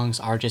Christmas songs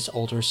are just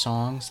older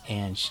songs,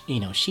 and you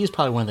know, she's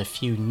probably one of the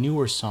few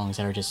newer songs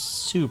that are just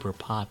super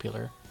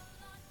popular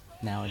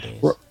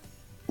nowadays.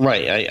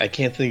 Right. I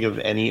can't think of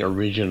any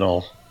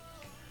original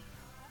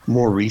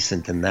more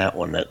recent than that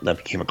one that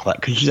became a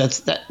classic.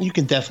 Because you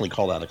can definitely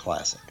call that a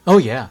classic. Oh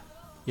yeah.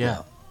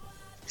 Yeah.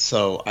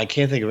 So I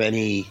can't think of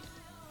any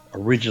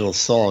original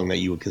song that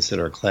you would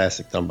consider a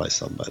classic done by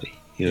somebody.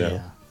 You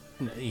know?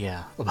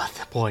 Yeah.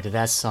 But boy, did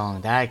that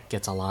song that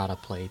gets a lot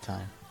of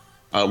playtime.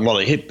 Well,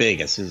 it hit big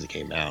as soon as it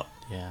came out.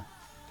 Yeah.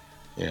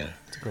 Yeah.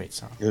 It's a great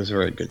song. It was a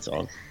very good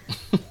song.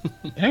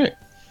 All right.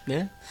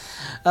 Yeah.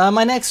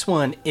 My next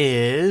one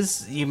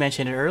is, you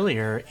mentioned it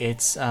earlier,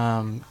 it's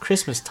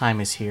Christmas Time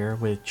Is Here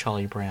with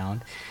Charlie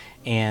Brown.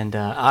 And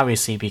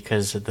obviously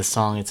because of the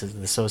song, it's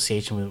the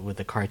association with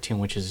the cartoon,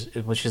 which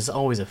is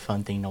always a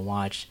fun thing to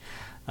watch.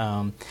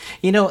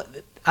 You know,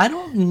 I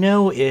don't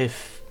know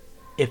if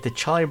the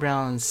Charlie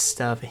Brown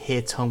stuff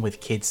hits home with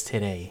kids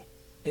today.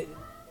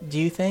 Do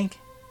you think?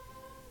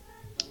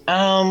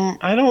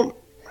 I don't.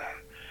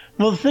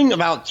 Well, the thing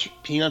about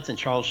Peanuts and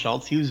Charles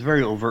Schultz, he was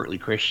very overtly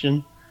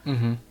Christian.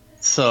 Mm-hmm.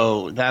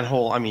 So that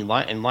whole, I mean,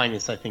 and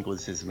Linus, I think,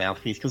 was his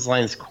mouthpiece because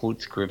Linus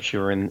quotes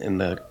scripture in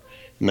the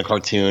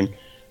cartoon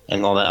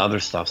and all that other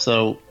stuff.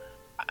 So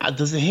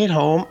does it hit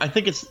home? I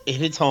think it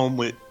hits home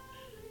with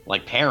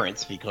like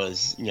parents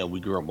because you know we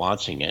grew up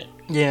watching it.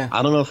 Yeah.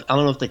 I don't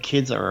know if the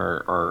kids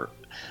are.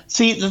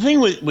 See, the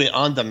thing with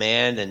on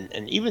demand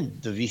and even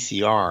the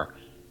VCR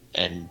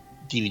and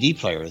DVD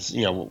players,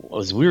 you know,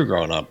 as we were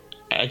growing up,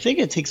 I think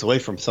it takes away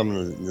from some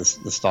of the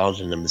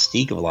nostalgia and the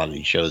mystique of a lot of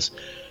these shows.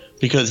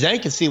 Because now you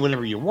can see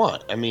whenever you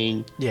want. I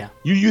mean, yeah,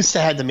 you used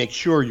to have to make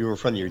sure you were in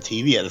front of your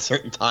TV at a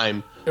certain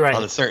time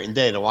on a certain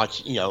day to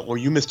watch, you know, or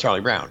you missed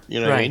Charlie Brown. You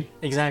know what I mean?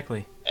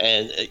 Exactly.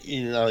 And,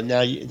 you know,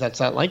 now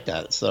that's not like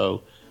that.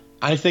 So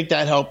I think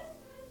that helped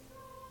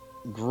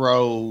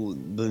grow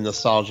the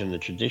nostalgia and the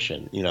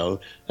tradition. You know,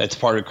 that's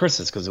part of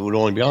Christmas because it would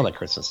only be on at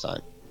Christmas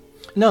time.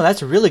 No,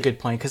 that's a really good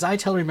point because I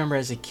totally remember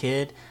as a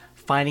kid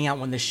finding out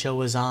when the show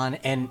was on,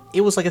 and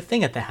it was like a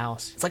thing at the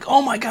house. It's like,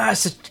 oh my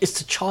gosh, it's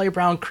the Charlie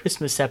Brown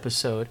Christmas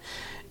episode,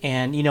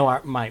 and you know,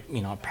 our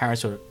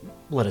parents would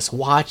let us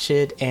watch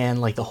it,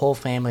 and like the whole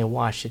family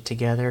watched it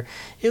together.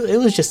 It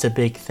was just a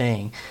big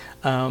thing.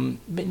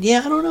 But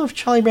yeah, I don't know if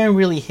Charlie Brown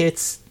really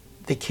hits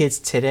the kids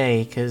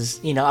today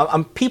because you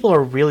know, people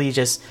are really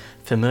just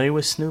familiar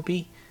with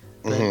Snoopy,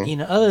 but you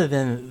know, other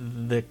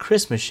than the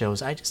Christmas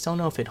shows, I just don't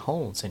know if it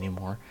holds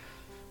anymore.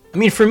 I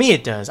mean, for me,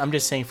 it does. I'm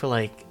just saying for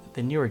like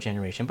the newer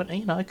generation, but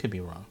you know, I could be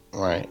wrong.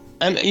 Right,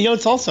 and you know,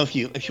 it's also if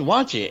you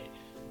watch it,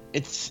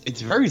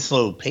 it's very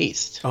slow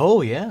paced.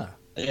 Oh yeah,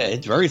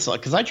 it's very slow.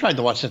 Because I tried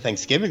to watch the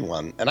Thanksgiving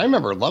one, and I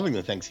remember loving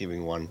the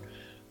Thanksgiving one,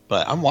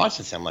 but I'm watching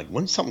this, I'm like,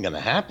 when's something gonna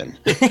happen?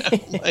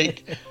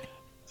 Like,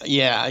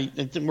 yeah, I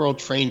think we're all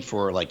trained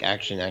for like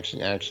action,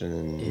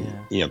 and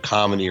you know,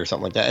 comedy or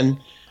something like that. And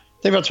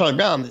the thing about Charlie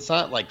Brown, it's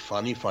not like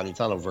funny. It's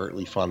not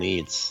overtly funny.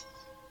 It's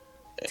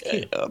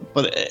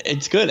but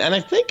it's good, and I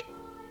think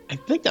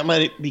that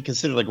might be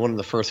considered like one of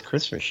the first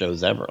Christmas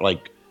shows ever,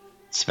 like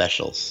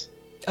specials.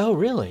 Oh,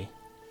 really?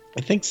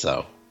 I think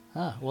so.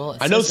 Huh, well,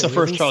 I know it's the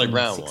first Charlie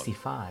Brown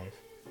 65. one.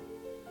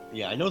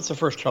 Yeah, I know it's the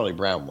first Charlie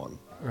Brown one.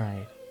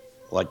 Right.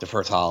 Like the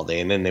first holiday,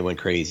 and then they went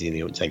crazy.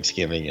 They went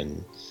Thanksgiving,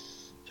 and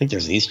I think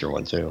there's an Easter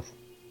one too.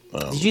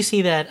 Did you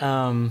see that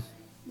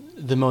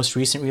the most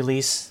recent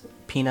release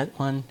Peanut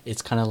one?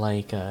 It's kind of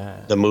like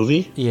the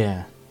movie.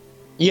 Yeah.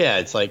 Yeah,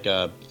 it's like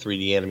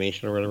 3D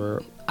animation or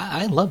whatever.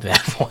 I love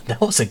that one.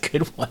 That was a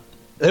good one.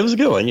 It was a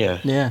good one, yeah.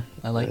 Yeah,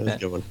 I like that. Was a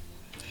good one.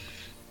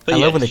 But I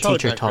love when the Charlie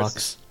teacher Brown talks.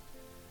 Christmas.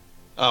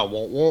 Oh,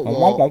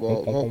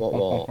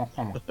 wah.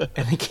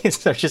 And the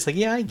kids are just like,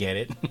 yeah, I get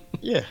it.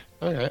 Yeah,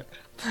 all right.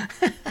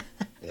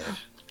 Yeah.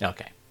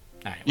 Okay.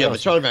 All right. Yeah, but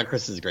Charlie Brown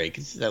Christmas is great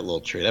because that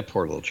little tree, that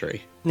poor little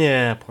tree.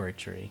 Yeah, poor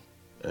tree.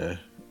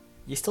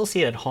 You still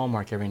see it at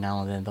Hallmark every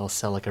now and then. They'll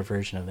sell like a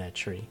version of that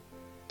tree.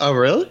 Oh,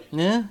 really?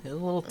 Yeah, a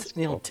little,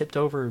 tipped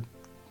over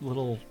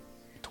little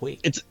twig.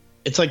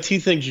 It's like two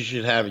things you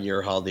should have in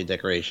your holiday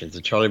decorations: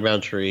 a Charlie Brown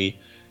tree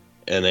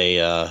and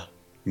a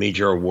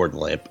major award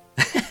lamp,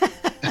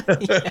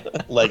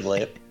 leg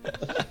lamp.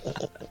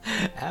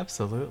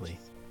 Absolutely.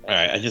 All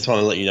right, I just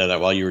want to let you know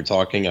that while you were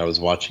talking, I was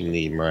watching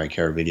the Mariah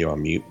Carey video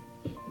on mute.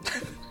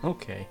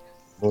 Okay.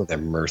 Lord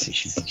have mercy,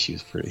 she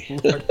was pretty.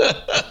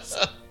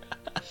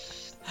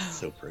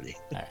 So pretty.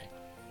 All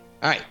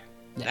right.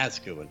 Yeah. That's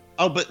a good one.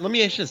 Oh, but let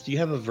me ask you this: do you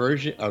have a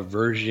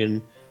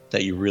version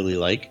that you really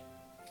like?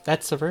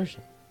 That's the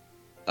version.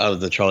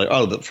 The Charlie.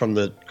 From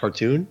the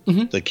cartoon.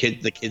 Mm-hmm. The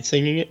kid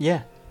singing it.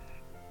 Yeah.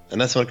 And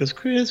that's when it goes,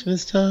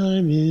 Christmas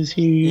time is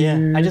here.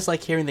 Yeah. I just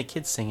like hearing the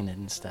kids singing it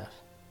and stuff.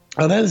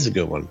 Oh, that is a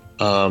good one.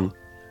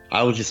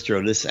 I would just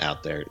throw this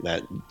out there.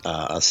 That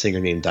a singer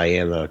named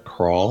Diana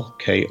Krall,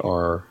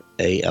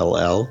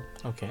 Krall,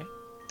 Okay.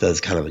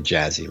 does kind of a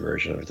jazzy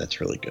version of it.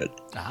 That's really good.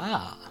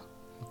 Ah.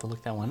 I'll have to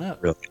look that one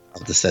up. Really, I'll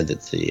have to send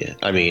it to you.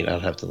 I mean, I'll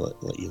have to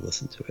let you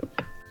listen to it.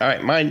 All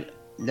right, my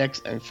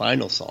next and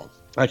final song.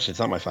 Actually, it's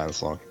not my final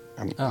song.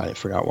 I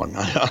forgot one.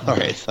 All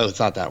right, so it's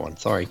not that one.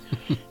 Sorry.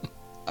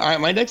 All right,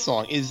 my next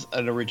song is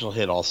an original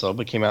hit also,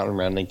 but came out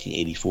around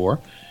 1984.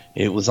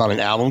 It was on an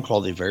album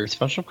called A Very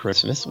Special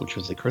Christmas, which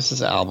was a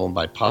Christmas album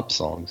by pop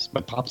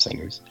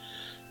singers.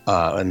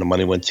 And the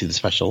money went to the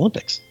Special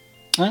Olympics.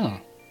 Oh.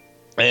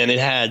 And it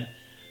had,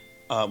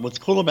 what's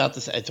cool about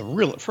this,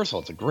 first of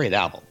all, it's a great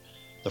album.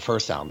 The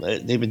first album.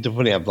 They've been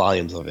putting out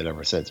volumes of it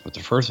ever since, but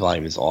the first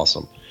volume is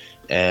awesome.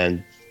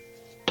 And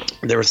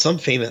there was some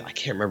famous, I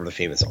can't remember the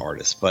famous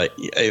artist, but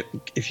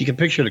if you can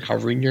picture the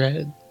cover in your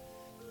head,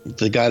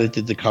 the guy that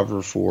did the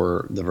cover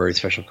for the Very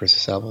Special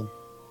Christmas album.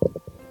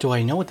 Do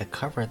I know what the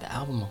cover of the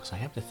album looks like?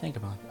 I have to think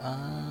about it.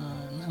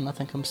 No,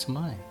 nothing comes to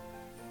mind.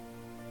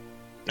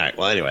 All right,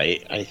 well,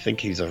 anyway, I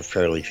think he's a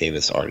fairly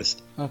famous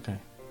artist. Okay.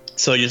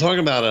 So you're talking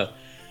about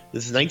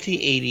this is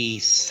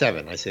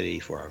 1987. I said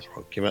 84. I was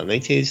wrong. Came out in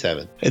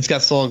 1987. It's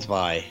got songs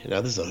by,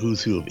 now this is a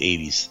who's who of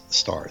 80s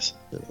stars.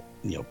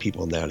 You know,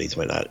 people nowadays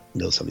might not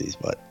know some of these,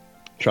 but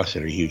trust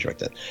me, they're huge right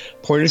then.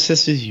 Pointer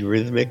Sisters,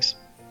 Eurythmics,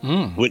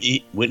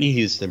 Whitney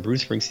Houston,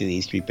 Bruce Springsteen, the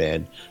E Street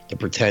Band, The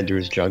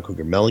Pretenders, John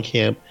Cougar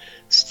Mellencamp,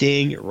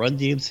 Sting, Run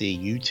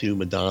DMC, U2,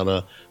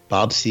 Madonna,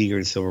 Bob Seger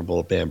and Silver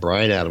Bullet Band,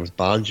 Bryan Adams,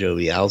 Bon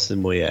Jovi,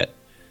 Alison Moyet,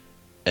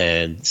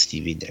 and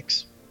Stevie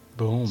Nicks.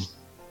 Boom.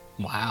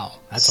 Wow,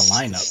 that's a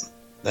lineup.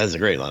 That is a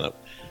great lineup.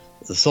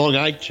 The song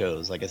I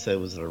chose, like I said,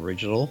 was an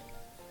original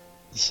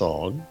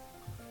song,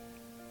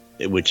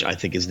 which I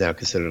think is now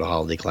considered a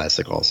holiday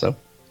classic also.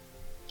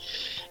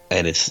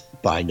 And it's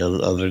by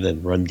none other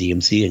than Run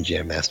DMC and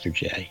Jam Master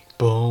Jay.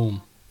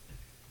 Boom.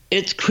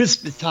 It's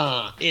Christmas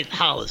time in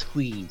Hollis,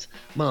 Queens.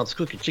 Mom's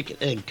cooking chicken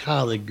and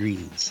collard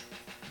greens.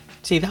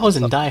 See, that was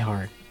in Die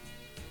Hard.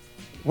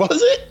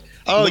 Was it?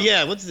 Oh,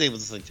 yeah. What's his name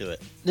was listening to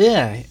it?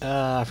 Yeah,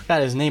 I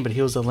forgot his name, but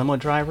he was the limo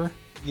driver.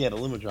 Yeah, the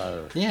limo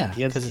driver. Yeah.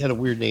 He had a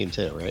weird name,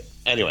 too, right?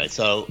 Anyway,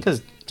 so...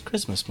 Because it's a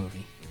Christmas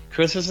movie.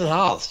 Christmas in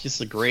Hollis.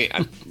 Just a great...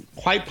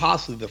 quite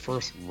possibly the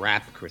first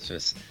rap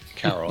Christmas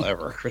carol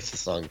ever. A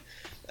Christmas song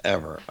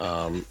ever.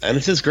 And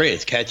it's just great.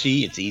 It's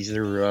catchy. It's easy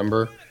to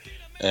remember.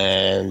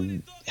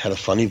 And had a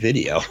funny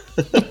video.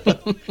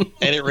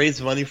 And it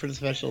raised money for the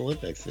Special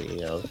Olympics.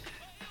 You know,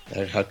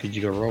 how could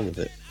you go wrong with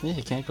it? Yeah,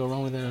 you can't go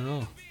wrong with it at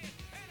all.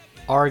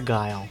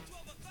 Argyle.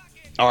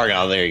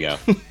 Argyle, there you go.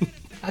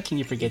 How can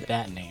you forget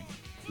that name?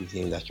 He's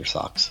named after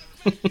socks.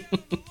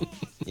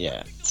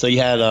 Yeah. So you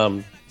had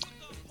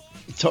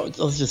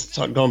let's just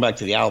talk, going back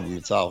to the album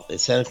itself.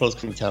 It's Santa Claus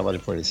Coming to Town by the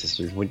Pointer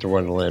Sisters, Winter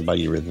Wonderland by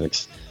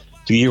Eurythmics,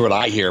 Do You Hear What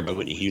I Hear by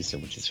Whitney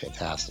Houston, which is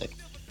fantastic.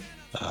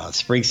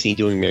 Springsteen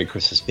doing Merry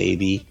Christmas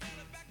Baby,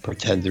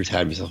 Pretenders,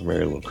 Have Yourself a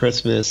Merry Little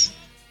Christmas,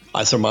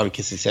 I Saw Mommy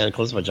Kissing Santa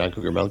Claus by John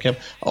Cougar Mellencamp.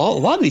 A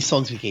lot of these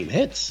songs became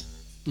hits.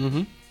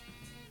 Mm-hmm.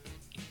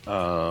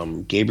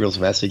 Gabriel's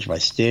Message by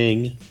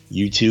Sting,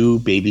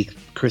 U2, Baby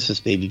Christmas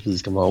Baby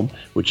Please Come Home,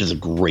 which is a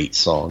great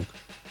song.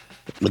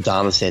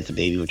 Madonna Santa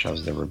Baby, which I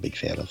was never a big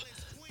fan of.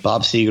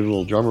 Bob Seger,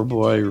 Little Drummer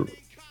Boy,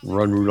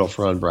 Run Rudolph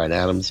Run, Bryan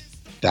Adams,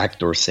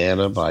 Backdoor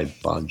Santa by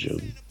Bon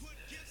Jovi.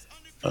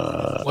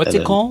 What's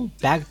it called?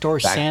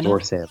 Backdoor Santa?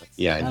 Backdoor Santa.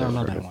 Yeah, I don't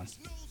know that one.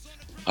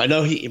 I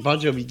know Bon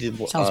Jovi did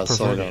a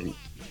song on.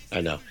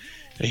 I know.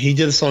 He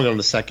did a song on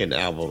the second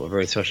album, A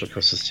Very Special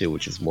Christmas 2,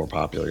 which is more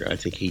popular. I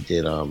think he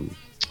did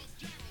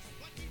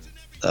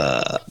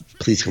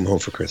Please Come Home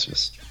for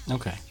Christmas.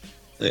 Okay.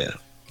 Yeah.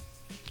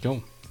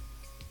 Go.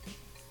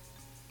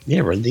 Yeah,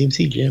 Run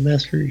DMC, Jam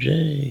Master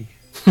Jay.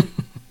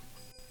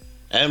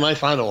 And my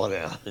final one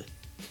now.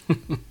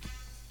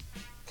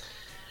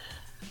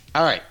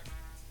 All right.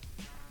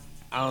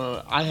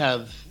 I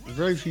have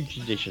very few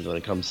traditions when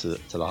it comes to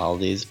the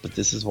holidays, but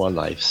this is one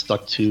I've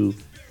stuck to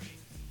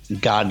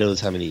God knows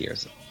how many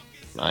years.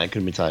 I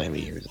couldn't be telling you how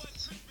many years it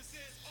is.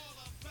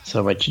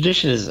 So my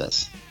tradition is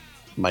this.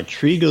 My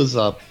tree goes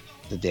up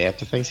the day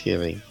after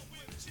Thanksgiving,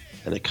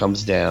 and it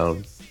comes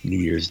down New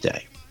Year's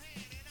Day.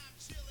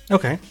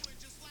 Okay.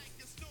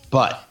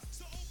 But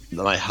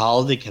my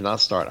holiday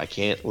cannot start. I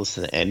can't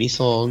listen to any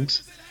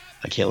songs.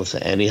 I can't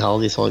listen to any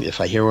holiday songs.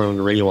 If I hear one on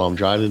the radio while I'm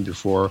driving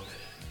before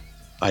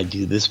I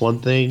do this one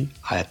thing,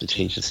 I have to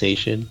change the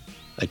station.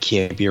 I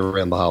can't be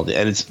around the holiday.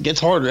 And it gets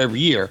harder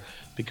every year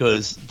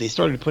because they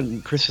started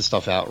putting Christmas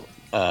stuff out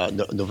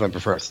November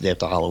 1st, the day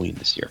after Halloween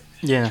this year.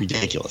 Yeah. It's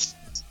ridiculous.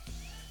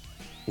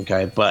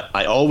 Okay, but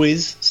I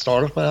always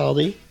start off my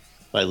holiday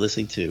by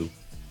listening to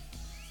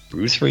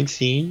Bruce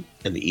Springsteen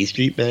and the E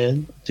Street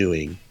Band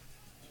doing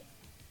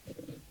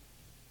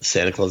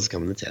Santa Claus is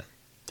Coming to Town.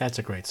 That's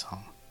a great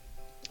song.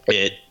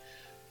 It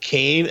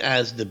came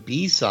as the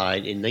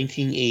B-side in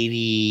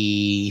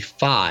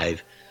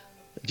 1985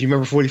 Do you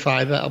remember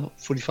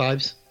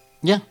 45s?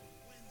 Yeah.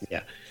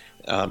 Yeah.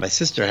 My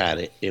sister had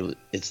it.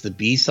 It's the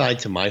B-side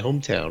to My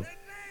Hometown.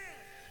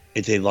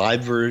 It's a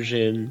live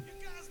version.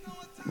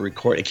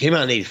 It came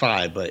out in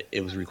 85, but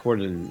it was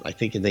recorded in, I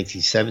think, in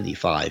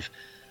 1975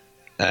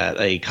 at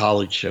a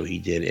college show he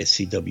did at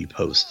CW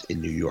Post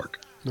in New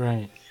York.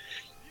 Right.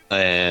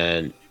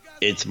 And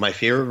it's my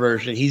favorite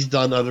version. He's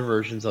done other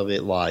versions of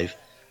it live,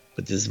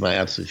 but this is my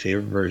absolute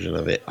favorite version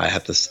of it.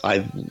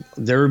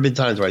 There have been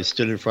times where I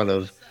stood in front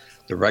of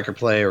the record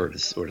player or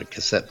the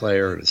cassette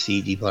player or the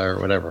CD player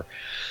or whatever,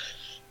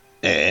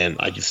 and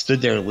I just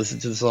stood there and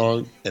listened to the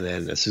song, and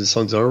then as soon as the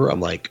song's over,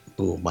 I'm like,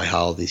 boom, my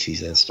holiday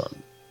season has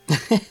started.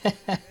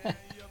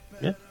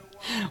 Yeah.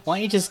 Why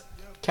don't you just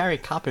carry a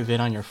copy of it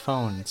on your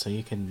phone so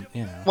you can,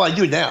 Well, I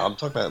do now. I'm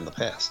talking about it in the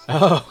past.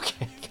 Oh,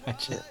 okay,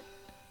 gotcha.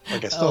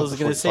 Like I was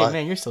going to say,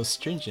 man, you're so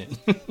stringent.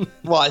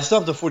 Well, I still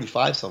have the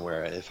 45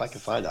 somewhere. If I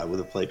could find it, I would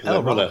have played.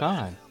 Oh, rock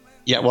on.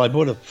 Yeah, well, I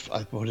bought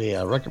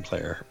a record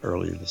player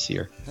earlier this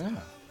year.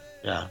 Oh.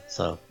 Yeah,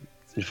 so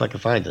if I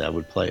could find it, I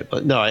would play it.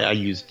 But no, I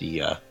used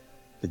the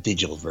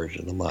digital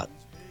version. I'm not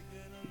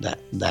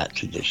that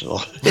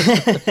traditional.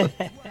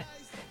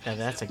 Yeah,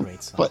 that's a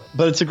great song.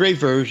 But it's a great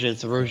version.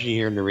 It's a version you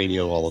hear on the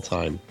radio all the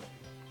time.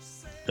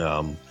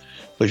 But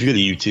if you go to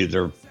YouTube,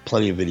 there are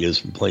plenty of videos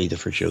from plenty of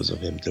different shows of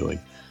him doing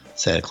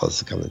Santa Claus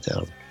is Coming to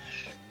Town.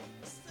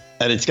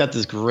 And it's got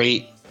this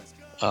great,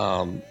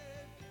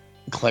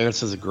 Clarence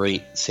has a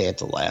great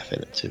Santa laugh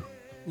in it too.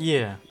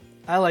 Yeah,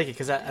 I like it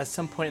because at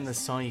some point in the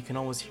song, you can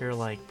almost hear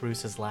like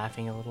Bruce is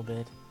laughing a little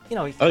bit.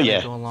 He's kind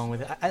of go along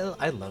with it.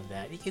 I love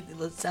that.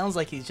 It sounds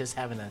like he's just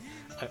having a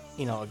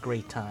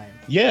great time.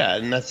 Yeah,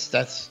 and that's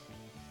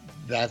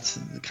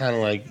kind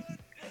of like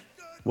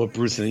what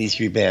Bruce and the E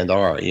Street Band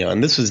are,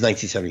 And this was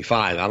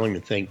 1975. I don't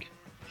even think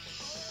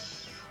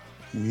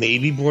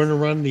maybe Born to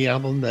Run, the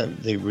album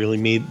that they really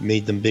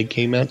made them big,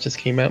 came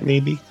out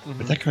maybe,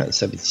 but that came out in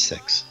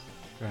 76.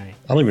 Right.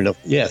 I don't even know.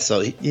 Yeah,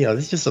 so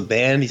it's just a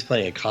band. He's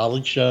playing a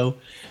college show,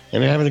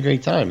 and they're having a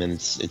great time. And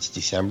it's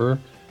December,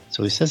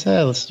 so he says,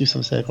 "Hey, let's do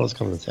some Santa Claus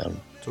Coming to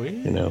Town." Sweet.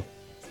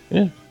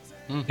 Yeah.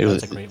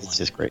 That's a great one. It's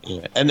just great.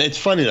 Yeah. And it's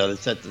funny though.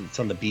 It's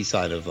on the B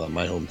side of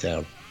My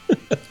Hometown.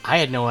 I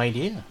had no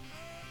idea.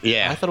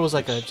 Yeah. I thought it was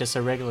like just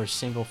a regular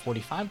single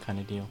 45 kind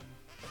of deal.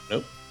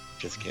 Nope.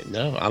 Just kidding.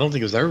 No, I don't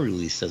think it was ever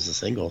released as a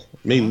single.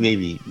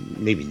 Maybe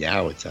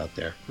now it's out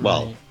there. Right.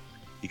 Well,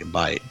 you can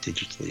buy it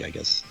digitally, I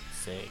guess.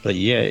 Sick. But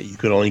yeah, you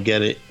could only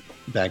get it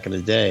back in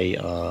the day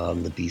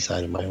on the B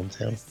side of My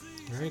Hometown.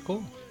 Very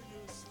cool.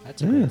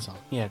 That's a great song.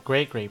 Yeah,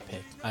 great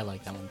pick. I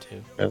like that one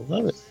too. I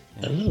love it.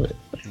 Yeah. I love it.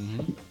 Mm-hmm.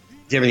 Do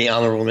you have any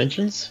honorable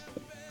mentions?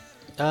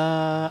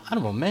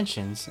 Honorable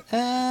mentions.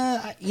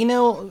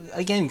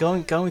 Again,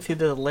 going through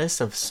the list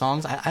of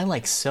songs, I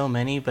like so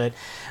many, but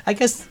I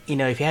guess,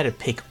 if you had to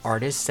pick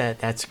artists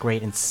that's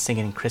great in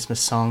singing Christmas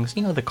songs,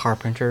 the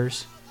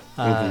Carpenters.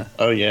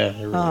 Oh yeah.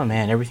 Oh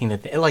man, everything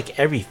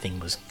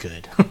was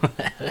good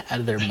out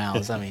of their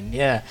mouths. I mean,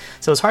 yeah.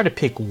 So it's hard to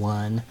pick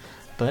one,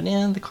 but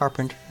the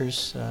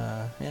Carpenters,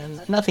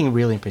 nothing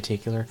really in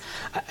particular.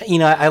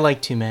 I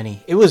like too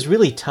many. It was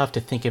really tough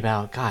to think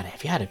about. God,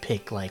 if you had to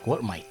pick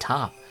what my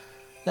top.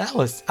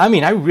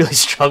 I really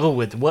struggled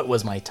with what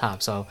was my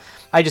top, so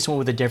I just went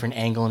with a different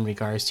angle in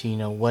regards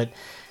to, what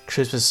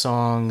Christmas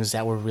songs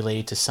that were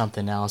related to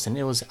something else, and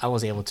I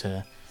was able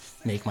to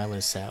make my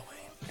list that way.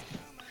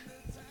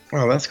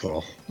 Oh, that's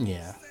cool.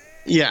 Yeah.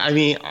 Yeah,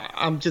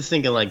 I'm just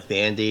thinking like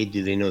Band-Aid,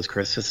 Do They Know It's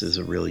Christmas is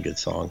a really good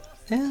song.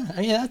 Yeah,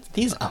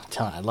 I'm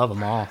telling you, I love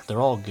them all. They're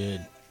all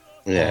good.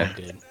 Yeah.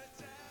 All good.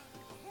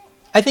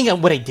 I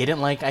think what I didn't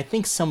like,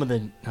 some of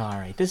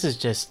alright, this is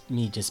just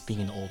me just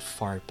being an old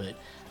fart, but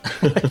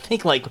I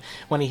think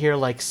when I hear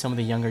some of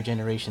the younger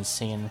generations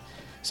singing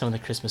some of the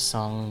Christmas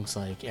songs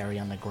like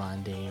Ariana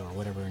Grande or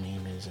whatever her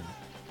name is, and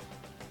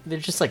they're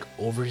just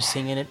over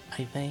singing it.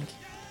 I think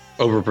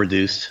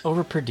overproduced.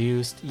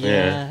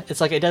 Yeah. It's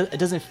it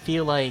doesn't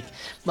feel like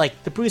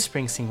the Bruce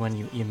Springsteen one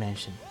you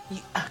mentioned.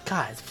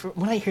 God,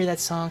 when I hear that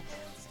song,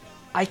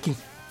 I can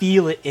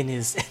feel it in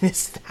his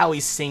how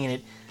he's singing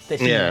it, that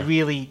he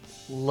really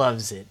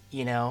loves it.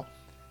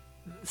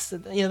 So,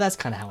 that's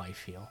kind of how I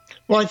feel.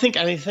 Well, I think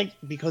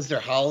because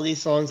they're holiday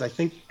songs, I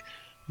think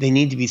they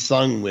need to be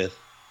sung with,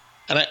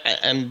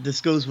 and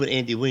this goes with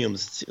Andy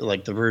Williams,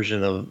 like the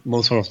version of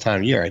Most Wonderful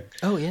Time of Year.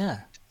 Oh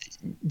yeah.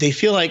 They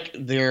feel like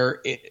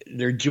they're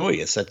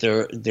joyous, that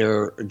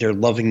they're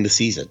loving the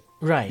season.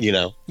 Right.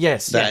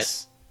 Yes.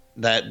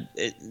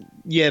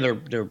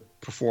 They're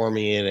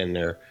performing it and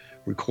they're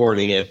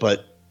recording it,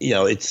 but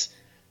it's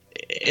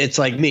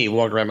like me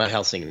walking around my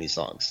house singing these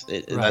songs.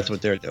 Right. That's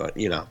what they're doing,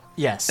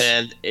 Yes.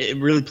 And it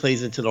really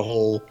plays into the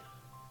whole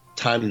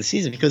time of the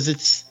season because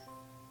it's,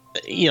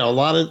 a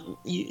lot of,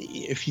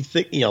 if you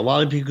think, a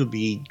lot of people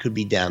could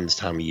be down this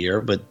time of year,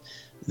 but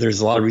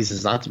there's a lot of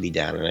reasons not to be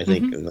down. And I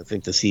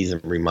think the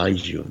season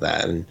reminds you of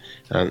that. And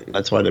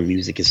that's why the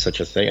music is such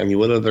a thing.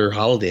 What other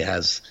holiday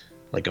has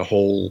a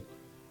whole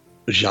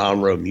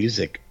genre of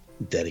music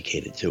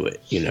dedicated to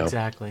it,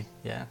 Exactly.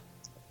 Yeah.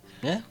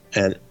 Yeah.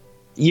 And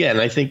Yeah,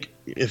 and I think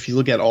if you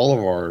look at all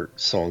of our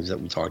songs that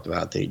we talked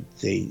about, they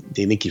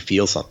make you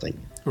feel something.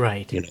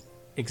 Right. You know?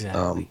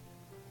 Exactly.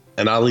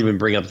 And I'll even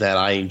bring up that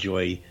I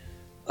enjoy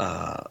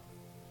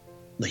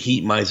the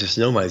Heat Miser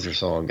Snow Miser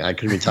song. I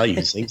couldn't even tell you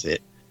who sings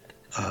it.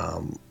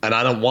 And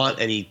I don't want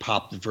any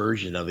pop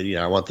version of it. You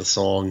know, I want the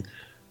song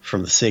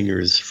from the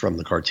singers from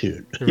the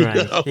cartoon. Right.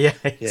 You know? Yeah.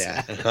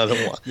 Yeah.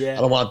 Exactly. I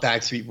don't want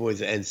Backstreet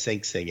Boys and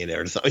NSYNC singing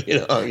there or something. You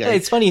know? Yeah,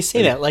 it's funny you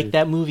say that. Like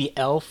that movie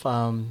Elf,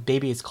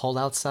 Baby It's Cold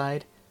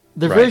Outside.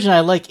 The Right. version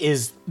I like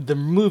is the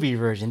movie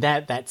version.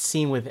 That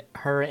scene with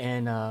her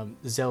and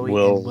Zoe and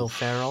Will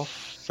Ferrell.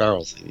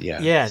 Ferrell's,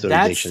 yeah. Yeah, Zoe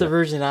that's Deschanel. the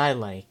version I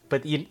like.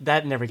 But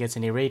that never gets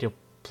any radio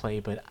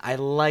play. But I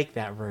like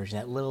that version,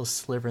 that little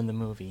sliver in the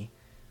movie.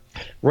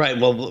 Right.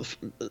 Well,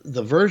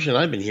 the version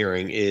I've been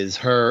hearing is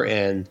her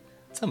and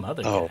Some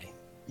other guy.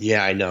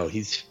 yeah, I know.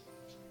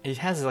 It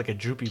has like a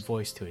droopy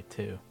voice to it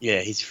too.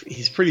 Yeah,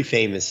 he's pretty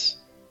famous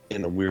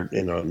in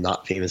a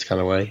not famous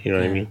kind of way. You know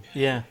what I mean?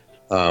 Yeah.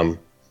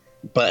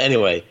 But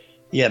anyway,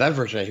 yeah, that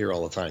version I hear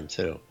all the time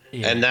too.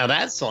 Yeah. And now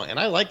that song, and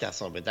I like that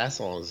song, but that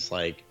song is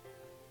like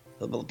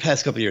the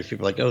past couple of years,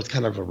 people are like, oh, it's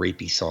kind of a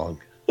rapey song.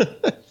 Oh.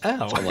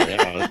 I'm like,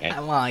 oh, okay.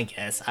 Well, I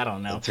guess. I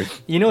don't know.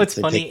 It's You know what's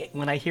a funny?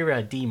 When I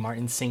hear D.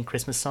 Martin sing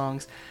Christmas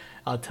songs,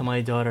 I'll tell my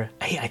daughter,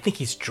 hey, I think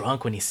he's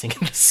drunk when he's singing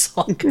this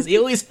song because he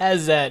always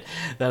has that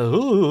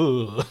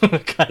ooh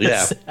kind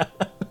Yeah. of sound.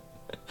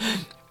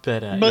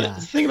 But But yeah.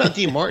 the thing about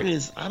Dean Martin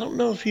is, I don't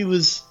know if he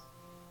was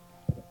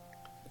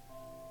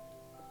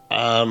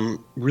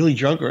really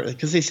drunk, or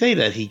because they say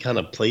that he kind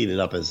of played it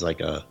up as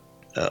like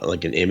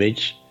an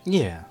image,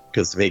 Yeah.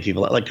 because to make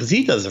people like, because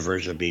he does a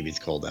version of "Baby's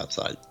Cold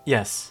Outside."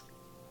 Yes.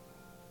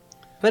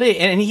 But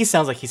and he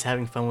sounds like he's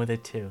having fun with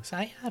it too. So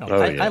I don't.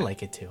 Oh, I yeah.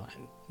 like it too.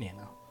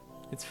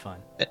 It's fun.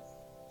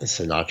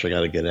 Sinatra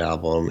got a good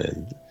album,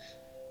 and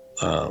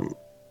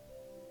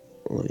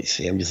let me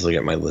see. I'm just looking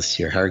at my list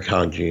here. Harry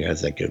Connick Jr.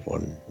 has that good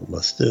one.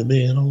 Must have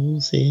been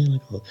old Santa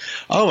Claus.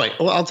 Oh my!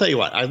 Well, I'll tell you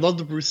what. I love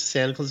the Bruce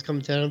Santa Claus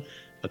Coming Down.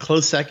 A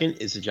close second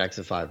is the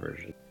Jackson 5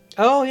 version.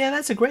 Oh yeah,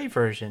 that's a great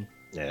version.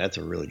 Yeah, that's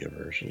a really good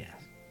version. Yeah,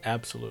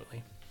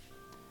 absolutely.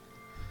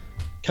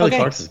 Kelly Okay.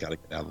 Clarkson's got a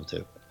good album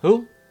too.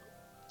 Who?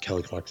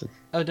 Kelly Clarkson.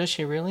 Oh, does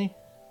she really?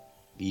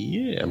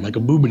 Yeah,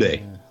 Michael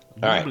Bublé.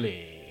 All right,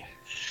 Lovely.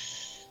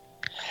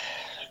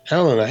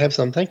 Alan, I have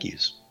some thank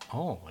yous.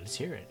 Oh, let's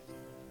hear it.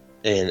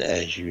 And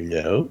as you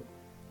know,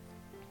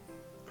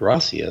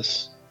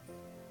 gracias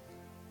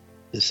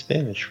is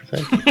Spanish for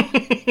thank you.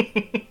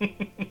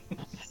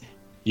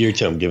 Year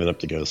 2, I'm giving up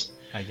the ghost.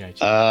 I got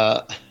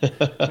you.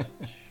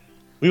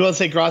 We want to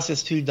say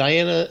gracias to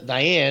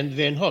Diane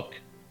Van Hook.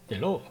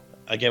 Hello.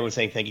 Again, we're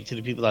saying thank you to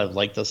the people that have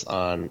liked us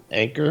on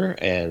Anchor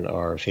and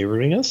are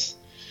favoriting us.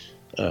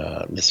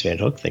 Miss Van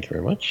Hook, thank you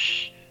very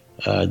much.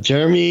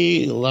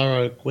 Jeremy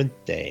Lara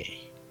Quinte.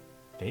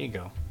 There you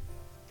go.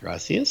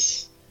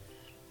 Gracias.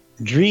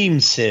 Dream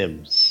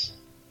Sims.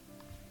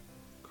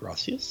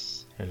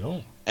 Gracias.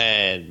 Hello.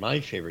 And my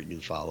favorite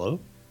new follow,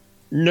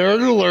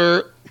 Nerd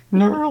Alert.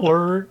 Nerd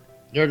alert.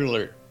 Nerd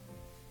Alert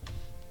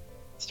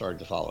started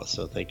to follow us,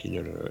 so thank you,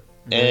 Nerd Alert.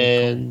 Very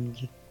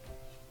And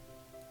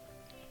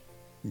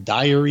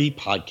Diary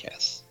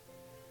Podcast.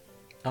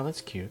 Oh,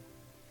 that's cute.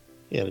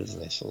 Yeah, it is a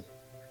nice little.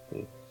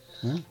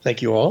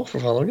 Thank you all for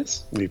following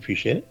us. We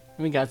appreciate it.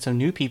 We got some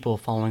new people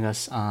following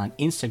us on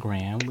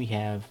Instagram. We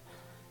have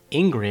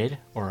Ingrid,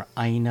 or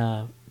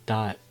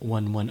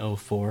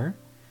Aina.1104.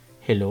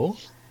 Hello.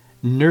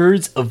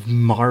 Nerds of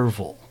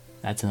Marvel.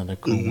 That's another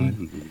cool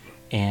one.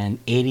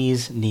 And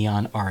 80s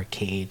Neon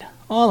Arcade.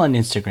 All on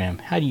Instagram.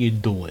 How do you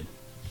doing?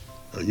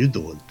 How you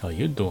doing? How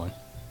you doing?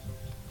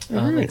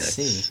 Very Let's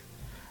nice. see.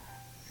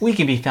 We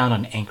can be found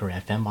on Anchor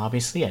FM,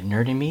 obviously, at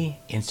Nerdemy,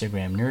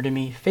 Instagram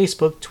Nerdemy,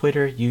 Facebook,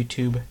 Twitter,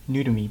 YouTube,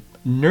 Nerdemy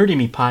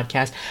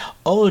Podcast.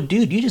 Oh,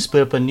 dude, you just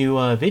put up a new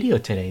video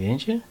today,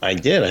 didn't you? I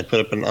did. I put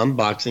up an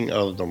unboxing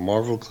of the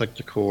Marvel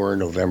Collector Core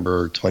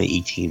November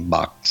 2018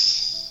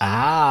 box.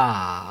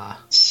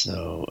 Ah.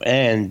 So,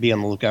 and be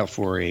on the lookout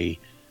for a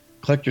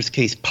Collector's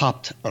Case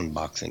Popped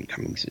unboxing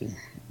coming soon.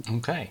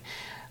 Okay.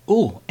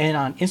 Ooh, and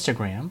on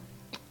Instagram,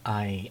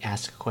 I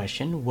asked a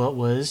question. What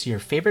was your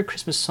favorite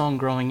Christmas song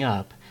growing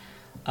up?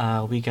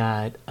 We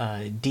got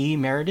D.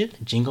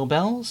 Meredith, Jingle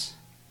Bells.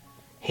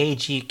 Hey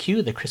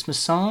GQ, the Christmas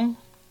song.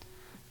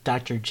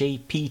 Dr.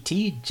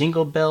 JPT,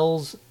 Jingle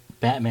Bells,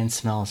 Batman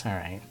Smells. All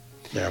right.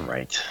 Yeah,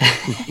 right.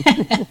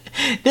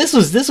 This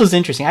was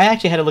interesting. I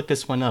actually had to look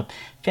this one up.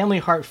 Family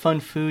Heart Fun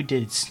Food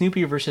did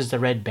Snoopy versus the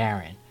Red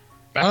Baron.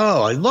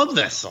 Oh, I love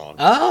that song.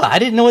 Oh, I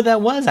didn't know what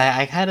that was.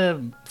 I had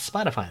to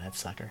Spotify that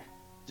sucker.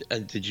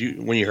 Did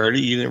you, when you heard it,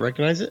 you didn't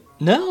recognize it?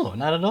 No,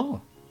 not at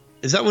all.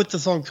 Is that what the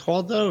song's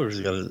called, though? Or is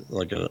it got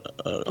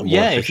a more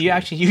Yeah, if you official-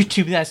 actually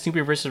YouTube that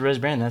Snoopy versus Red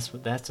Baron, that's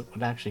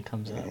what actually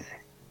comes up.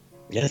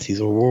 Yes, he's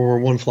a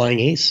World War I flying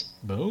ace.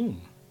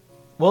 Boom.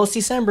 Well, it's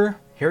December.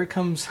 Here it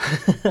comes.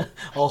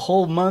 A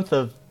whole month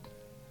of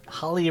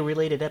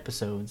holiday-related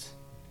episodes.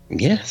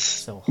 Yes.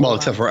 So, Well,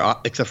 hold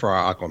except for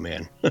our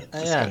Aquaman. Yeah,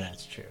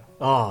 that's true.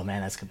 Oh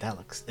man,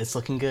 it's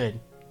looking good.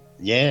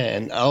 Yeah,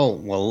 and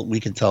we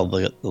can tell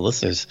the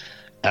listeners,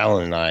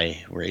 Alan and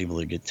I were able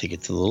to get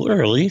tickets a little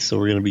early, so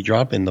we're going to be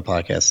dropping the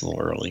podcast a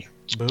little early.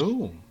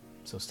 Boom.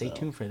 So stay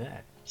tuned for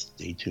that.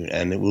 Stay tuned,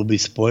 and it will be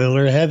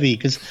spoiler heavy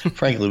because,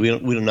 frankly, we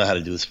don't know how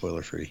to do a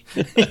spoiler free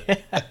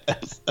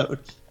episode.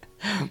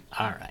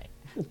 All right.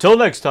 Till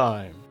next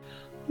time.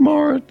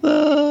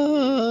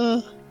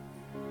 Martha.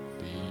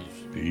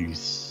 Peace.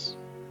 Peace.